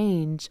driving the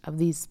change of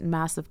these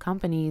massive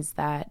companies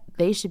that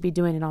they should be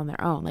doing it on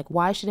their own? Like,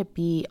 why should it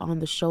be on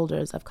the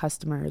shoulders of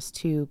customers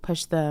to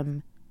push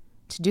them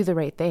to do the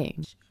right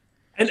thing?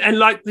 And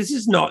like, this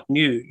is not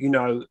new.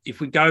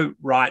 If we go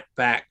right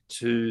back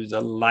to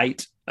the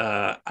late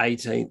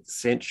 18th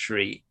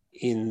century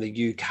in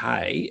the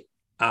UK,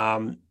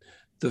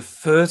 the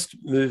first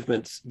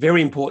movements, very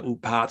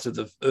important parts of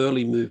the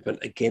early movement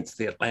against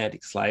the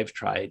Atlantic slave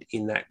trade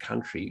in that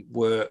country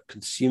were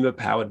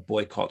consumer-powered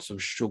boycotts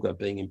of sugar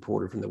being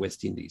imported from the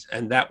West Indies.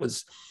 And that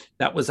was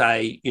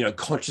a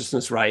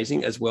consciousness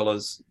raising as well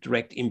as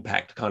direct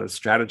impact kind of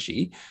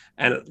strategy.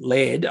 And it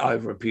led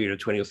over a period of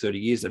 20 or 30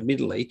 years,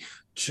 admittedly,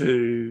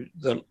 to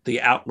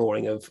the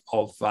outlawing of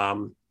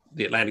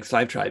the Atlantic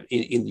slave trade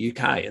in the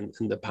UK and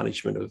the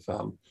punishment of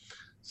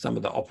some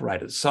of the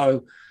operators.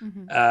 So,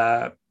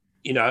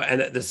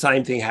 and the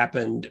same thing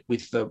happened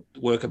with the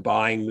worker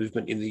buying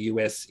movement in the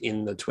US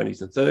in the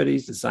 20s and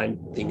 30s. The same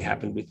thing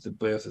happened with the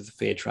birth of the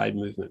fair trade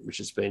movement, which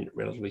has been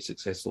relatively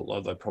successful,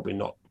 although probably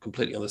not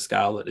completely on the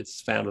scale that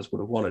its founders would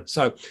have wanted.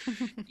 So,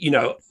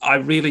 I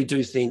really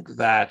do think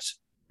that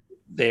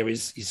there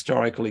is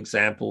historical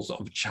examples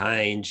of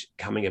change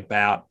coming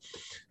about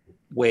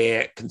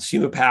where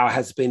consumer power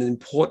has been an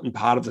important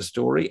part of the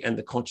story, and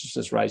the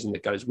consciousness raising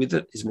that goes with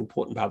it is an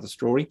important part of the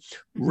story.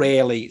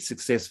 Rarely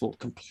successful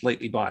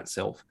completely by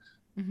itself.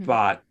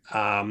 But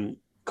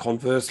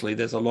conversely,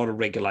 there's a lot of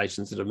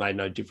regulations that have made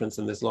no difference,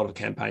 and there's a lot of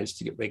campaigns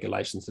to get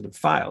regulations that have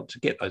failed to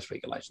get those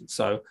regulations.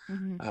 So,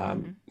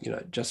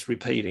 just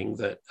repeating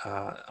that,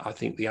 I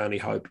think the only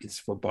hope is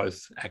for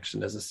both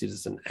action as a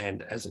citizen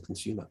and as a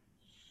consumer.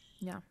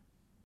 Yeah.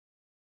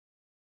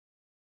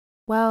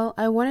 Well,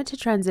 I wanted to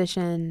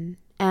transition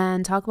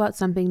and talk about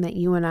something that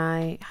you and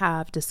I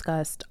have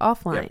discussed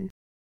offline. Yep.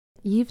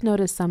 You've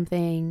noticed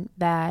something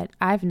that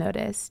I've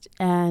noticed,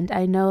 and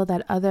I know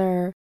that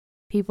other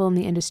people in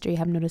the industry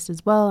have noticed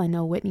as well. I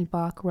know Whitney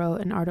Bach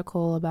wrote an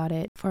article about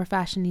it for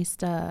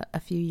Fashionista a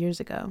few years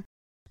ago.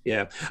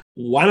 Yeah.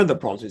 One of the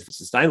problems with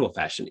sustainable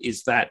fashion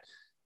is that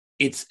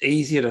it's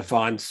easier to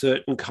find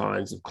certain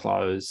kinds of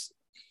clothes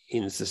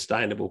in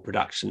sustainable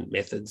production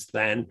methods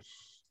than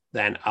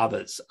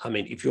others. I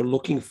mean, if you're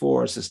looking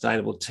for a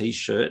sustainable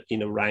T-shirt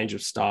in a range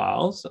of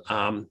styles,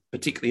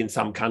 particularly in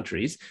some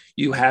countries,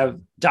 you have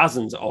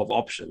dozens of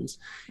options.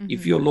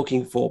 If you're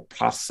looking for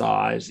plus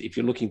size, if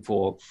you're looking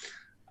for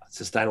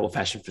sustainable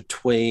fashion for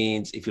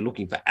tweens, if you're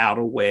looking for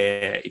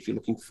outerwear, if you're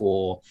looking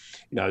for,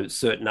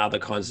 certain other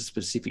kinds of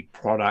specific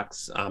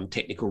products,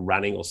 technical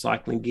running or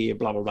cycling gear,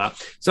 blah, blah, blah.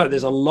 So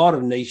there's a lot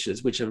of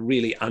niches which are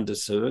really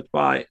underserved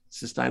by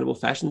sustainable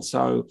fashion.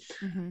 So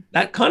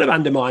that kind of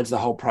undermines the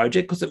whole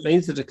project, because it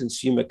means that a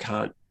consumer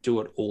can't do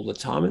it all the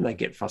time and they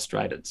get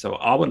frustrated. So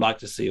I would like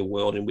to see a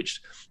world in which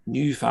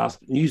new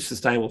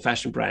sustainable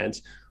fashion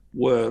brands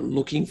were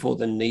looking for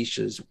the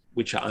niches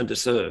which are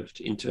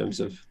underserved in terms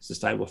of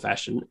sustainable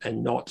fashion,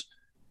 and not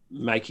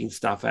making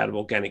stuff out of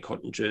organic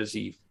cotton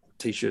jersey,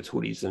 T-shirts,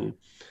 hoodies, and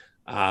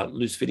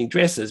loose-fitting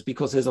dresses,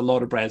 because there's a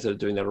lot of brands that are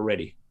doing that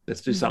already.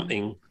 Let's do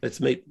something. Let's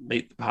meet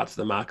the parts of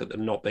the market that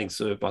are not being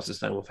served by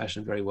sustainable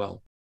fashion very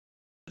well.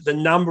 The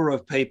number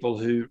of people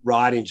who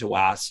write into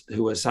us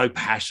who are so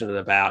passionate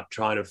about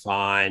trying to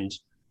find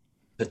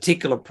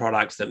particular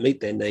products that meet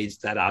their needs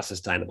that are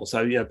sustainable.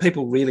 So,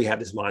 people really have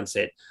this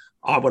mindset.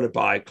 I want to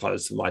buy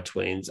clothes for my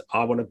tweens.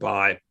 I want to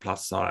buy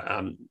plus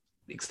size,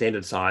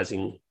 extended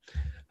sizing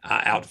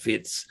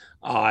outfits.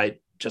 I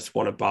just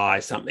want to buy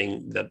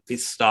something that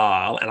this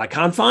style, and I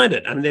can't find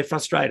it, and they're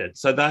frustrated.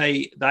 So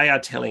they are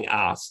telling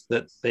us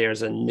that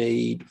there's a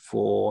need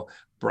for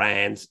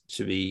brands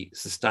to be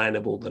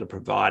sustainable that are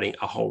providing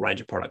a whole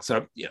range of products.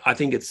 So I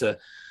think it's a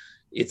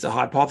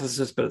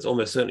hypothesis, but it's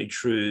almost certainly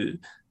true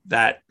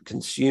that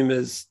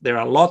there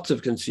are lots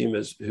of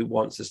consumers who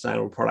want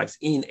sustainable products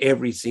in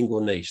every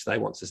single niche. They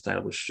want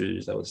sustainable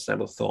shoes, they want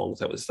sustainable thongs,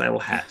 they want sustainable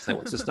hats, they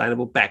want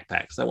sustainable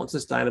backpacks, they want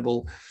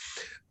sustainable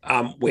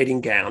wedding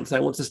gowns,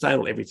 they want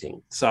sustainable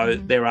everything. So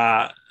there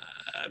are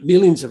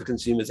millions of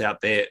consumers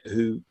out there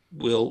who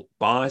will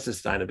buy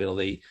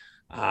sustainability,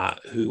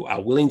 who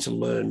are willing to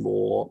learn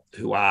more,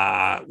 who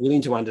are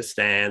willing to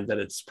understand that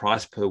it's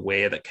price per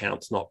wear that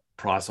counts, not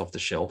price off the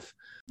shelf.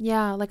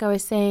 Yeah, like I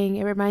was saying,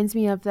 it reminds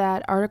me of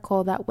that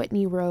article that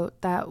Whitney wrote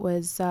that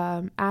was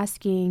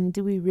asking,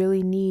 do we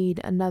really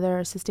need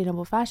another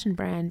sustainable fashion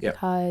brand? Yep.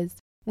 Because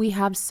we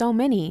have so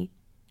many,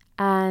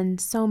 and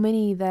so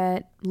many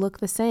that look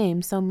the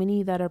same, so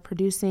many that are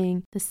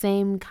producing the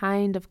same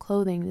kind of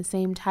clothing, the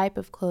same type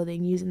of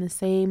clothing, using the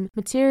same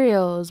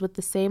materials with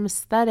the same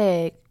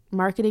aesthetic,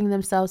 marketing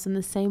themselves in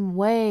the same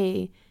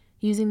way,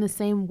 using the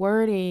same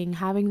wording,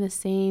 having the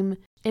same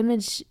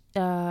image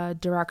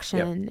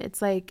direction. Yep.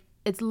 It's like,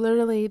 it's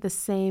literally the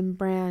same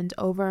brand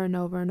over and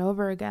over and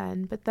over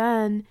again. But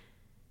then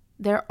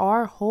there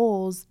are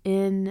holes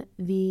in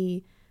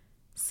the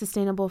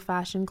sustainable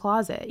fashion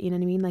closet. You know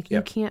what I mean? Like,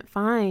 you can't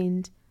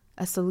find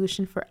a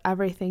solution for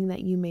everything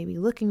that you may be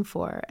looking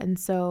for. And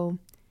so,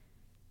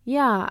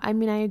 yeah, I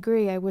mean, I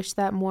agree. I wish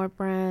that more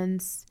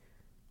brands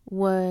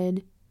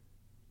would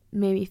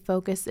maybe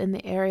focus in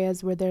the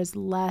areas where there's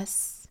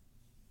less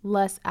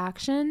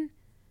action.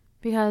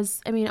 Because,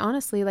 I mean,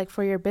 honestly, like,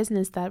 for your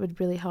business, that would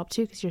really help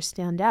too, because you're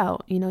stand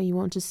out. You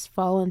won't just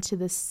fall into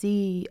the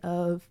sea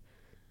of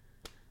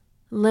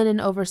linen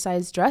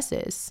oversized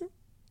dresses,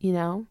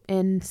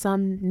 in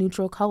some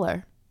neutral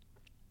color.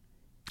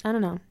 I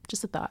don't know,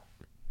 just a thought.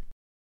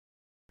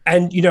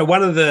 And,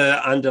 one of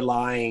the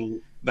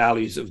underlying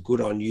values of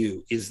Good On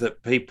You is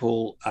that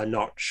people are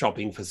not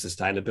shopping for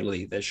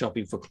sustainability. They're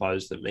shopping for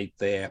clothes that meet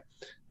their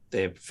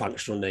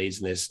functional needs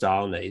and their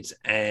style needs.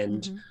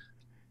 And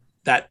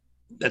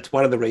that's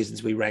one of the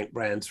reasons we rank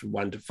brands from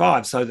 1 to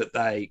 5, so that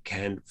they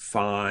can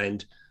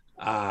find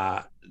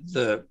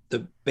the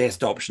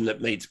best option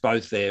that meets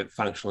both their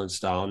functional and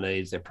style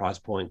needs, their price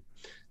point,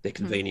 their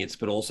convenience,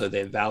 but also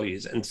their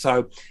values. And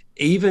so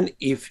even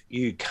if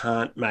you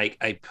can't make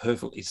a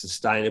perfectly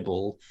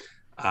sustainable,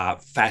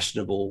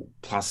 fashionable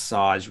plus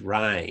size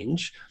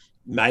range,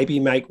 maybe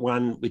make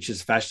one which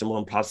is fashionable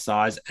and plus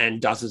size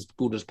and does as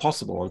good as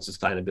possible on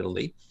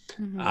sustainability.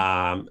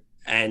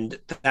 And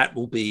that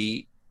will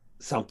be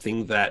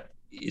something that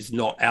is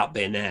not out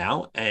there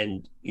now,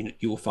 and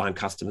you will find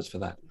customers for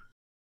that.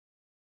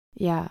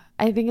 Yeah,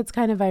 I think it's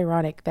kind of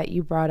ironic that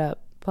you brought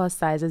up plus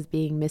size as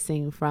being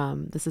missing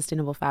from the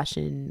sustainable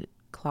fashion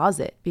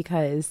closet,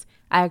 because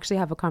I actually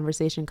have a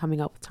conversation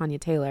coming up with Tanya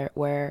Taylor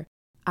where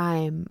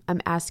I'm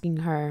asking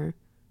her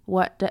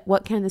what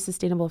can the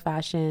sustainable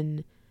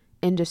fashion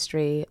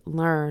industry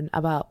learn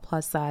about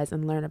plus size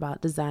and learn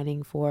about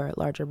designing for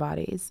larger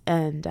bodies.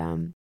 And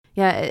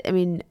I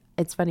mean,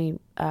 it's funny.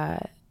 I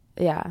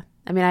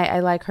mean, I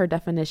like her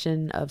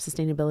definition of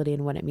sustainability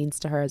and what it means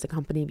to her as a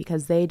company,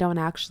 because they don't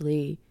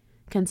actually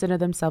consider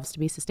themselves to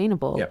be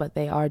sustainable, but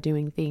they are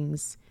doing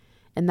things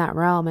in that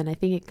realm. And I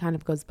think it kind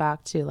of goes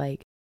back to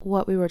like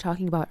what we were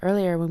talking about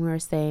earlier when we were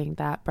saying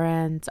that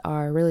brands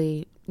are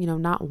really,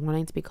 not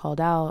wanting to be called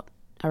out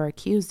or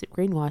accused of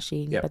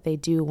greenwashing, but they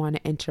do want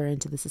to enter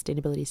into the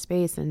sustainability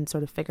space and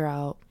sort of figure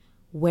out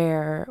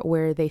where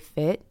they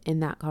fit in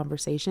that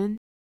conversation.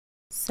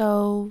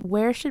 So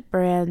where should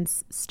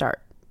brands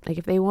start? Like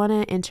if they want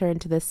to enter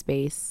into this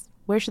space,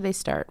 where should they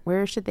start?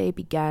 Where should they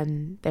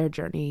begin their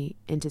journey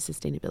into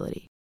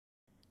sustainability?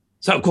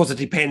 So, of course, it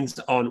depends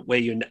on where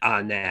you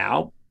are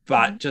now.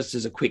 But just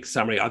as a quick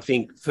summary, I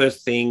think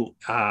first thing,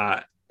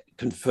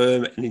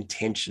 confirm an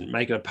intention.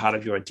 Make it a part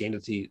of your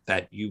identity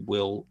that you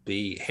will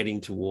be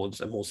heading towards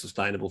a more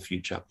sustainable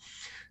future.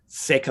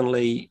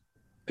 Secondly,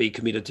 be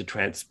committed to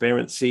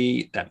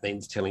transparency. That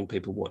means telling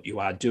people what you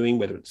are doing,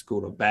 whether it's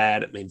good or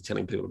bad. It means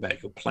telling people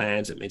about your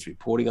plans. It means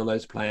reporting on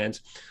those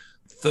plans.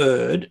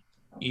 Third,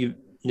 you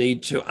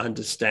need to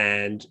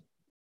understand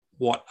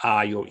what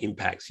are your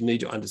impacts. You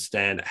need to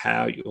understand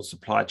how your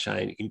supply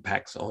chain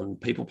impacts on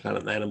people,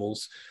 planet, and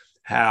animals,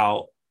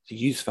 how the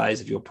use phase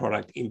of your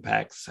product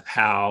impacts,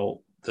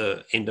 how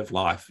the end of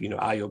life,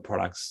 are your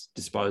products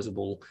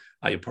disposable?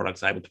 Are your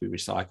products able to be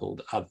recycled?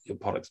 Are your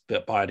products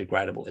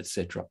biodegradable,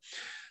 etc.?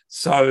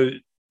 So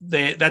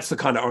that's the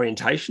kind of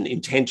orientation,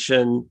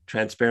 intention,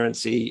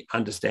 transparency,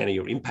 understanding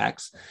your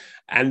impacts.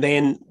 And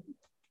then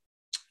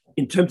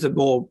in terms of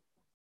more,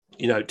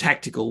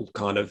 tactical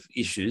kind of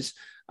issues,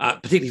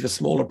 particularly for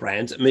smaller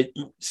brands,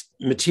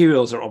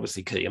 materials are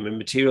obviously key. I mean,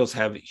 materials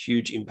have a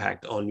huge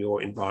impact on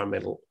your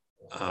environmental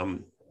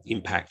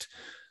impact.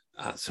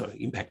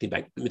 Impact.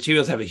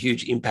 Materials have a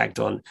huge impact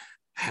on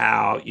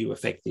how you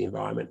affect the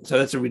environment. So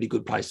that's a really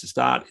good place to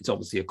start. It's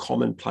obviously a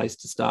common place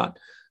to start.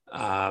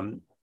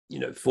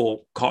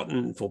 For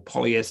cotton, for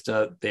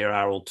polyester, there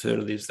are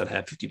alternatives that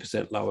have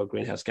 50% lower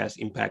greenhouse gas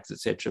impacts,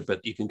 etc.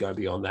 But you can go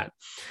beyond that.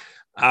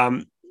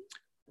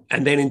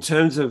 And then in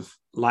terms of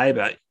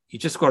labour, you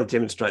just got to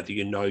demonstrate that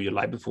you know your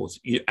labour force,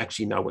 you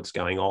actually know what's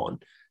going on,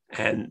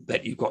 and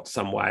that you've got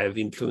some way of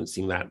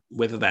influencing that,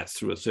 whether that's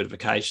through a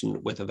certification,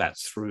 whether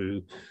that's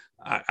through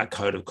a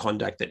code of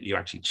conduct that you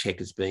actually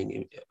check as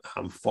being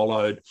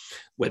followed,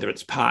 whether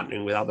it's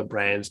partnering with other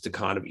brands to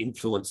kind of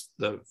influence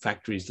the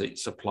factories that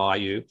supply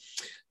you.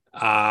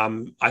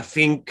 I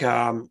think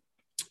apart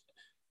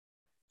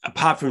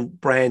from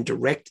brand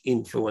direct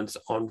influence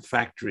on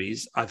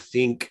factories, I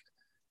think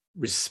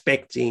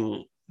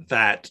respecting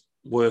that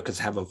workers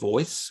have a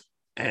voice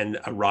and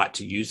a right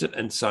to use it.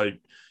 And so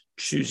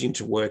choosing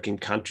to work in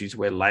countries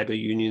where labour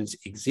unions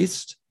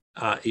exist,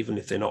 even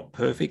if they're not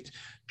perfect,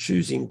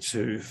 choosing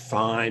to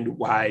find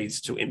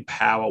ways to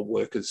empower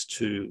workers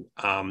to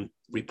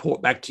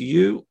report back to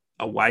you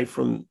away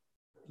from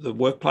the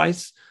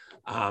workplace.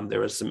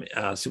 There are some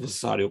civil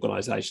society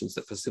organisations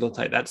that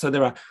facilitate that. So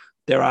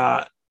there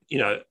are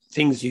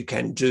things you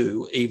can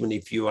do even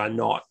if you are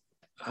not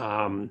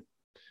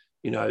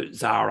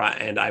Zara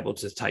and able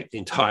to take the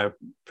entire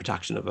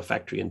production of a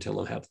factory and tell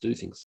them how to do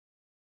things.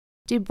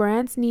 Do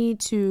brands need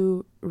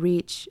to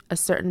reach a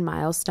certain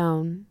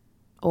milestone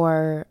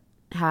or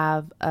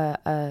have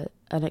an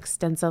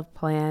extensive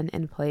plan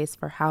in place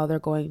for how they're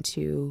going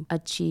to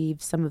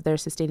achieve some of their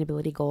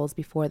sustainability goals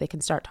before they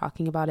can start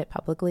talking about it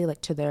publicly,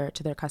 like to their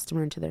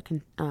customer and to their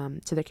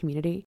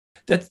community?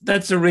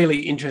 That's a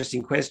really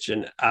interesting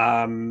question.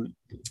 I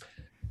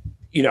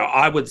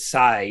would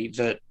say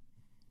that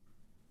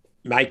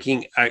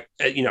making I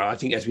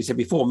think, as we said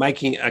before,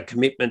 making a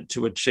commitment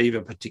to achieve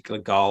a particular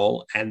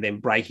goal and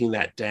then breaking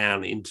that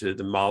down into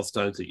the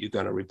milestones that you're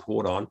going to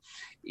report on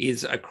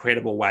is a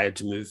credible way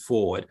to move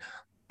forward.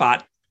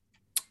 But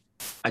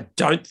I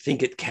don't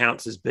think it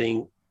counts as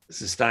being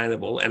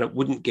sustainable, and it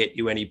wouldn't get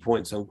you any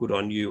points on good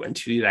on you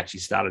until you'd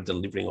actually started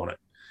delivering on it.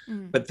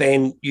 But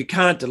then you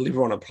can't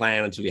deliver on a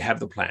plan until you have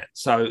the plan.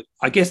 So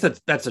I guess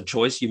that's a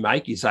choice you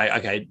make. You say,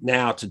 okay,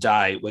 now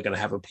today we're going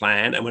to have a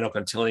plan and we're not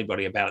going to tell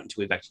anybody about it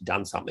until we've actually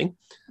done something.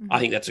 I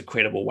think that's a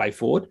credible way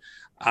forward.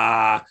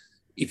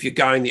 If you're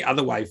going the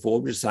other way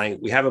forward, just saying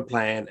we have a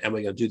plan and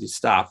we're going to do this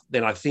stuff,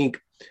 then I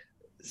think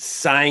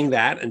saying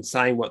that and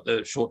saying what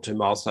the short-term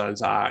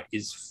milestones are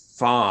is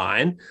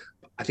fine.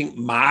 I think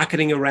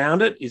marketing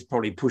around it is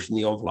probably pushing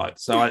the envelope.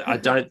 So I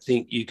don't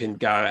think you can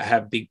go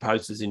have big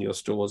posters in your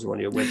stores or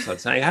on your website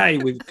saying, hey,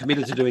 we've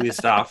committed to doing this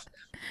stuff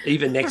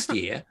even next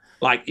year.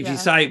 Like if you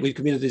say we've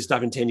committed to this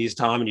stuff in 10 years'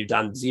 time and you've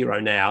done zero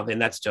now, then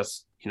that's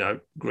just,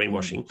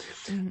 greenwashing.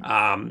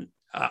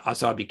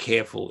 So I'd be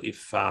careful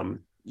if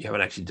you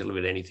haven't actually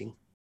delivered anything.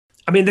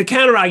 I mean, the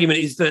counter argument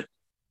is that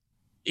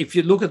if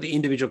you look at the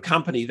individual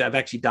company, they've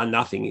actually done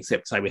nothing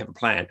except say we have a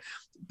plan.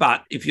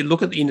 But if you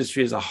look at the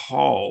industry as a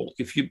whole,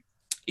 if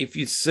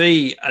you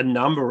see a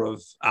number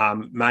of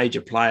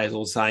major players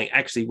all saying,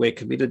 actually, we're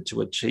committed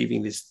to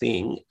achieving this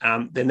thing,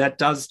 then that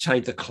does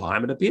change the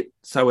climate a bit.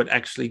 So it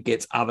actually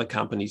gets other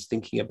companies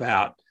thinking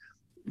about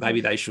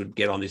maybe they should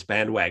get on this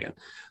bandwagon.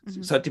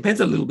 So it depends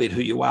a little bit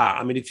who you are.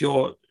 I mean, if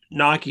you're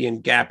Nike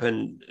and Gap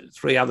and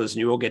three others and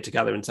you all get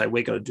together and say,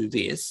 we're going to do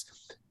this,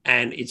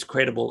 and it's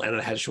credible and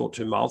it has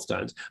short-term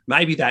milestones,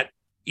 maybe that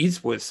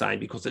is worth saying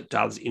because it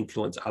does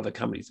influence other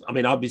companies. I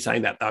mean, I'd be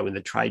saying that though in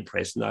the trade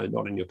press, no,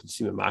 not in your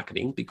consumer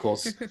marketing,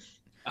 because,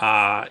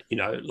 as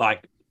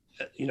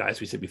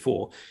we said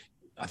before,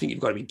 I think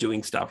you've got to be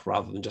doing stuff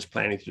rather than just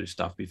planning to do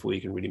stuff before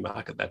you can really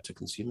market that to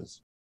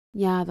consumers.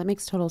 Yeah, that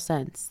makes total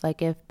sense.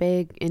 Like if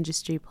big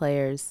industry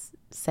players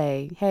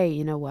say, hey,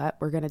 you know what,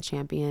 we're going to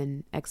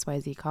champion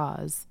XYZ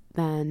cause,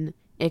 then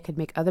it could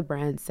make other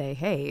brands say,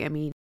 hey, I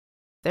mean,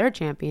 they're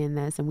championing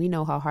this and we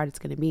know how hard it's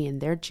going to be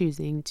and they're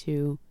choosing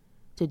to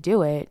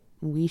do it,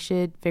 we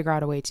should figure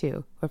out a way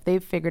too. Or if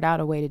they've figured out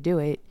a way to do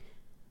it,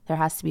 there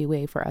has to be a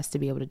way for us to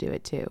be able to do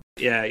it too.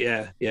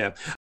 Yeah.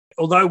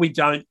 Although we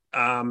don't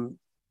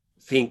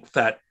think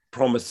that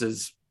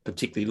promises,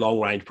 particularly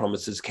long-range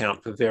promises,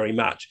 count for very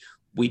much,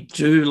 we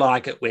do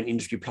like it when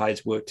industry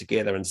players work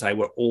together and say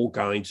we're all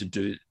going to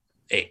do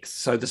X.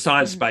 So the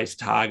science-based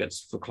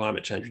targets for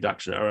climate change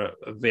reduction are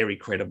a very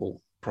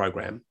credible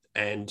program,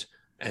 and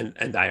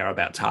they are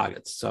about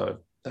targets. So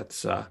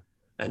that's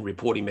and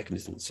reporting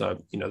mechanisms. So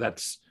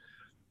that's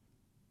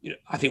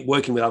I think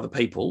working with other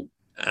people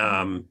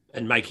and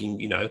making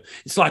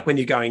it's like when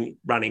you're going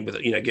running with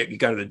you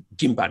go to the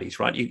gym buddies,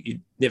 right? You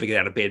never get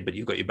out of bed, but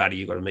you've got your buddy,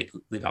 you've got to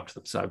live up to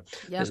them. So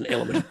there's an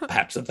element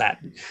perhaps of that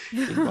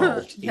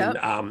involved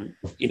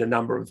in a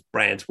number of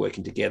brands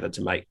working together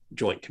to make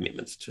joint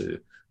commitments to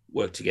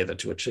work together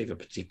to achieve a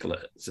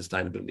particular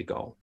sustainability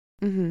goal.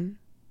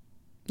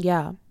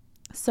 Yeah.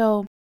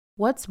 So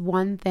what's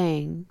one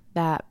thing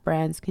that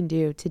brands can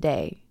do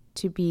today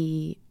to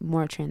be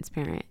more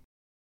transparent?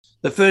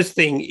 The first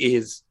thing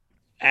is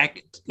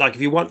if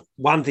you want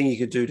one thing you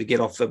could do to get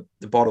off the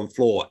bottom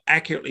floor,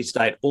 accurately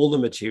state all the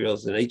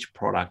materials in each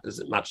product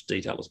as much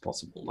detail as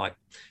possible. Like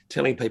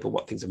telling people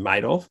what things are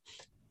made of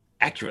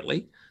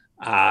accurately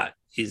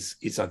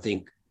is I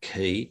think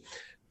key.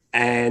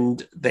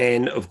 And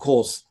then of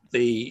course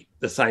the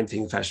same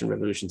thing Fashion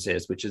Revolution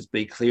says, which is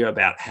be clear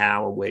about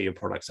how and where your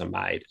products are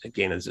made.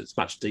 Again, as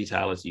much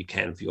detail as you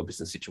can for your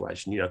business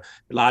situation. A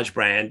large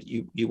brand,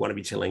 you want to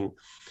be telling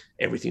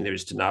everything there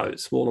is to know.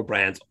 Smaller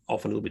brands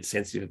often a little bit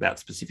sensitive about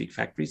specific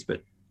factories,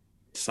 but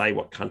say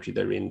what country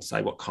they're in,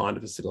 say what kind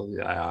of facility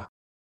they are.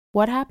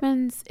 What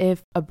happens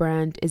if a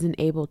brand isn't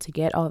able to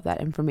get all of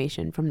that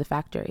information from the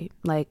factory?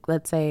 Like,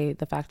 let's say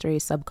the factory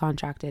is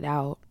subcontracted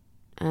out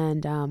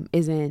and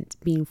isn't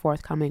being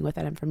forthcoming with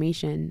that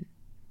information.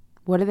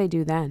 What do they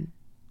do then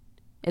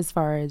as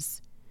far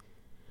as,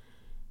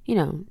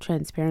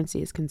 transparency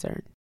is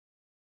concerned?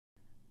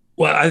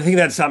 Well, I think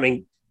that's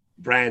something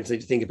brands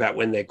need to think about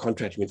when they're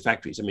contracting with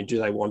factories. I mean, do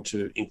they want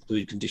to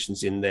include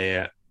conditions in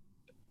their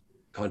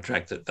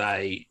contract that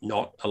they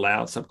not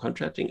allow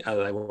subcontracting? Or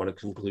do they want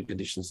to include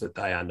conditions that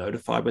they are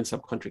notified when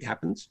subcontract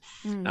happens?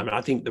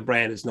 I think the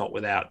brand is not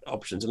without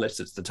options, unless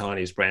it's the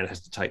tiniest brand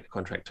has to take the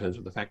contract terms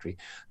with the factory.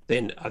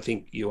 Then I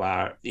think you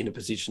are in a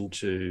position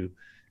to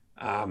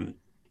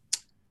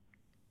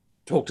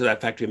talk to that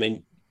factory. I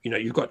mean,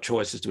 you've got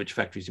choice as to which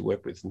factories you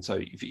work with. And so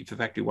if a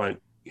factory won't,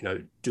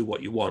 do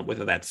what you want,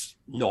 whether that's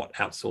not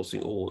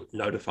outsourcing or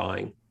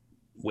notifying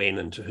when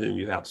and to whom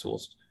you've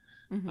outsourced,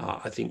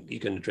 I think you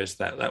can address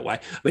that way.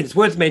 I mean, it's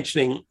worth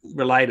mentioning,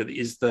 related,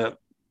 is the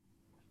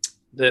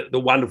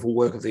wonderful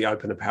work of the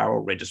Open Apparel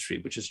Registry,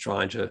 which is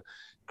trying to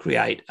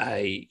create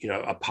a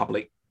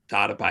public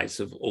database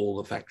of all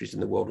the factories in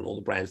the world and all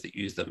the brands that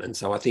use them. And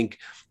so I think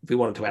if we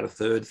wanted to add a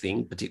third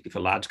thing, particularly for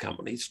large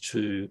companies,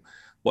 to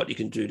what you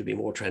can do to be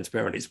more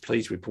transparent, is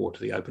please report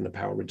to the Open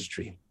Apparel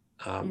Registry.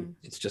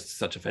 It's just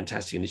such a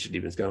fantastic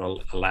initiative. It's going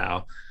to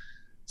allow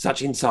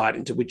such insight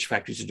into which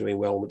factories are doing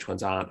well and which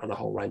ones aren't on a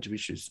whole range of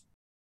issues.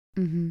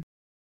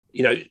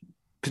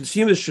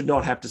 consumers should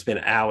not have to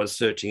spend hours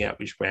searching out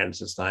which brand is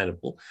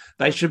sustainable.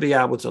 They should be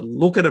able to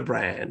look at a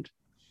brand,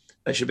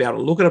 they should be able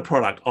to look at a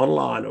product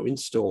online or in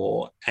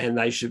store, and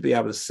they should be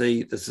able to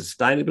see the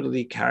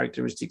sustainability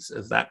characteristics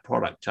of that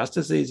product just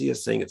as easy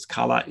as seeing its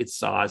colour, its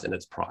size, and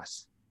its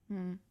price.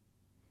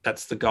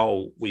 That's the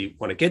goal we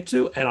want to get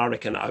to. And I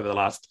reckon over the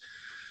last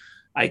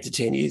 8 to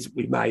 10 years,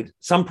 we've made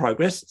some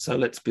progress. So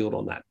let's build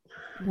on that.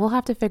 We'll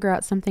have to figure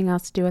out something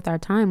else to do with our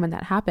time when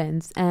that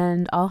happens.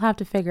 And I'll have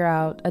to figure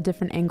out a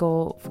different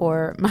angle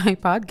for my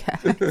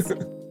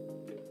podcast.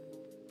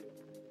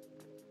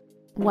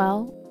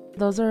 Well,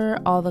 those are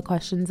all the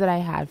questions that I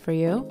had for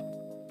you.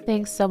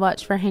 Thanks so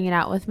much for hanging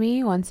out with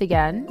me once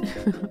again.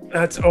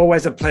 It's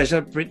always a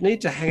pleasure, Brittany,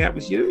 to hang out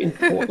with you in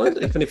Portland,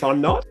 even if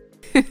I'm not.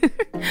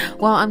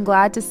 Well, I'm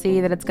glad to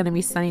see that it's going to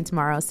be sunny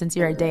tomorrow since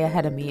you're a day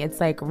ahead of me. It's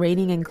like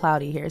raining and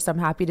cloudy here, so I'm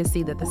happy to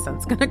see that the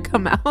sun's going to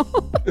come out.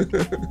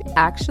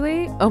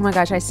 Actually, oh my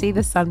gosh, I see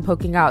the sun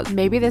poking out.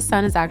 Maybe the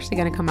sun is actually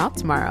going to come out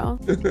tomorrow.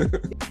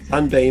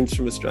 Sunbeams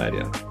from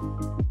Australia.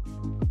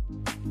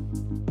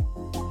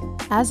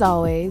 As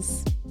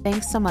always,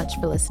 thanks so much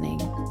for listening.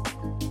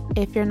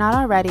 If you're not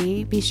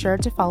already, be sure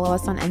to follow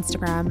us on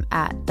Instagram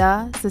at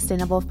The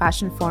Sustainable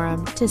Fashion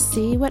Forum to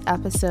see what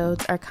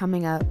episodes are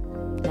coming up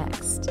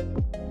next.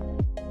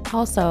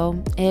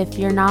 Also, if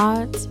you're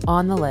not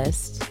on the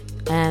list,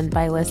 and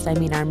by list I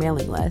mean our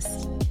mailing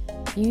list,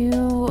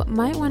 you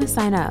might want to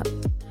sign up.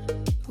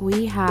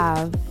 We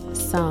have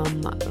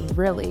some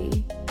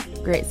really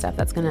great stuff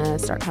that's going to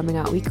start coming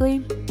out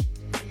weekly,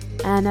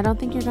 and I don't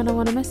think you're going to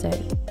want to miss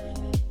it.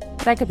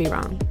 But I could be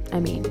wrong. I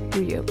mean,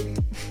 do you?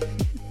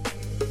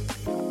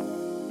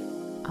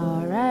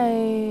 All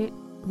right,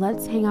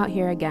 let's hang out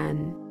here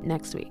again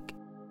next week.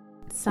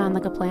 Sound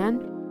like a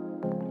plan?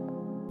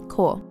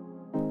 Cool.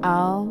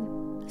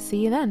 I'll see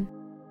you then.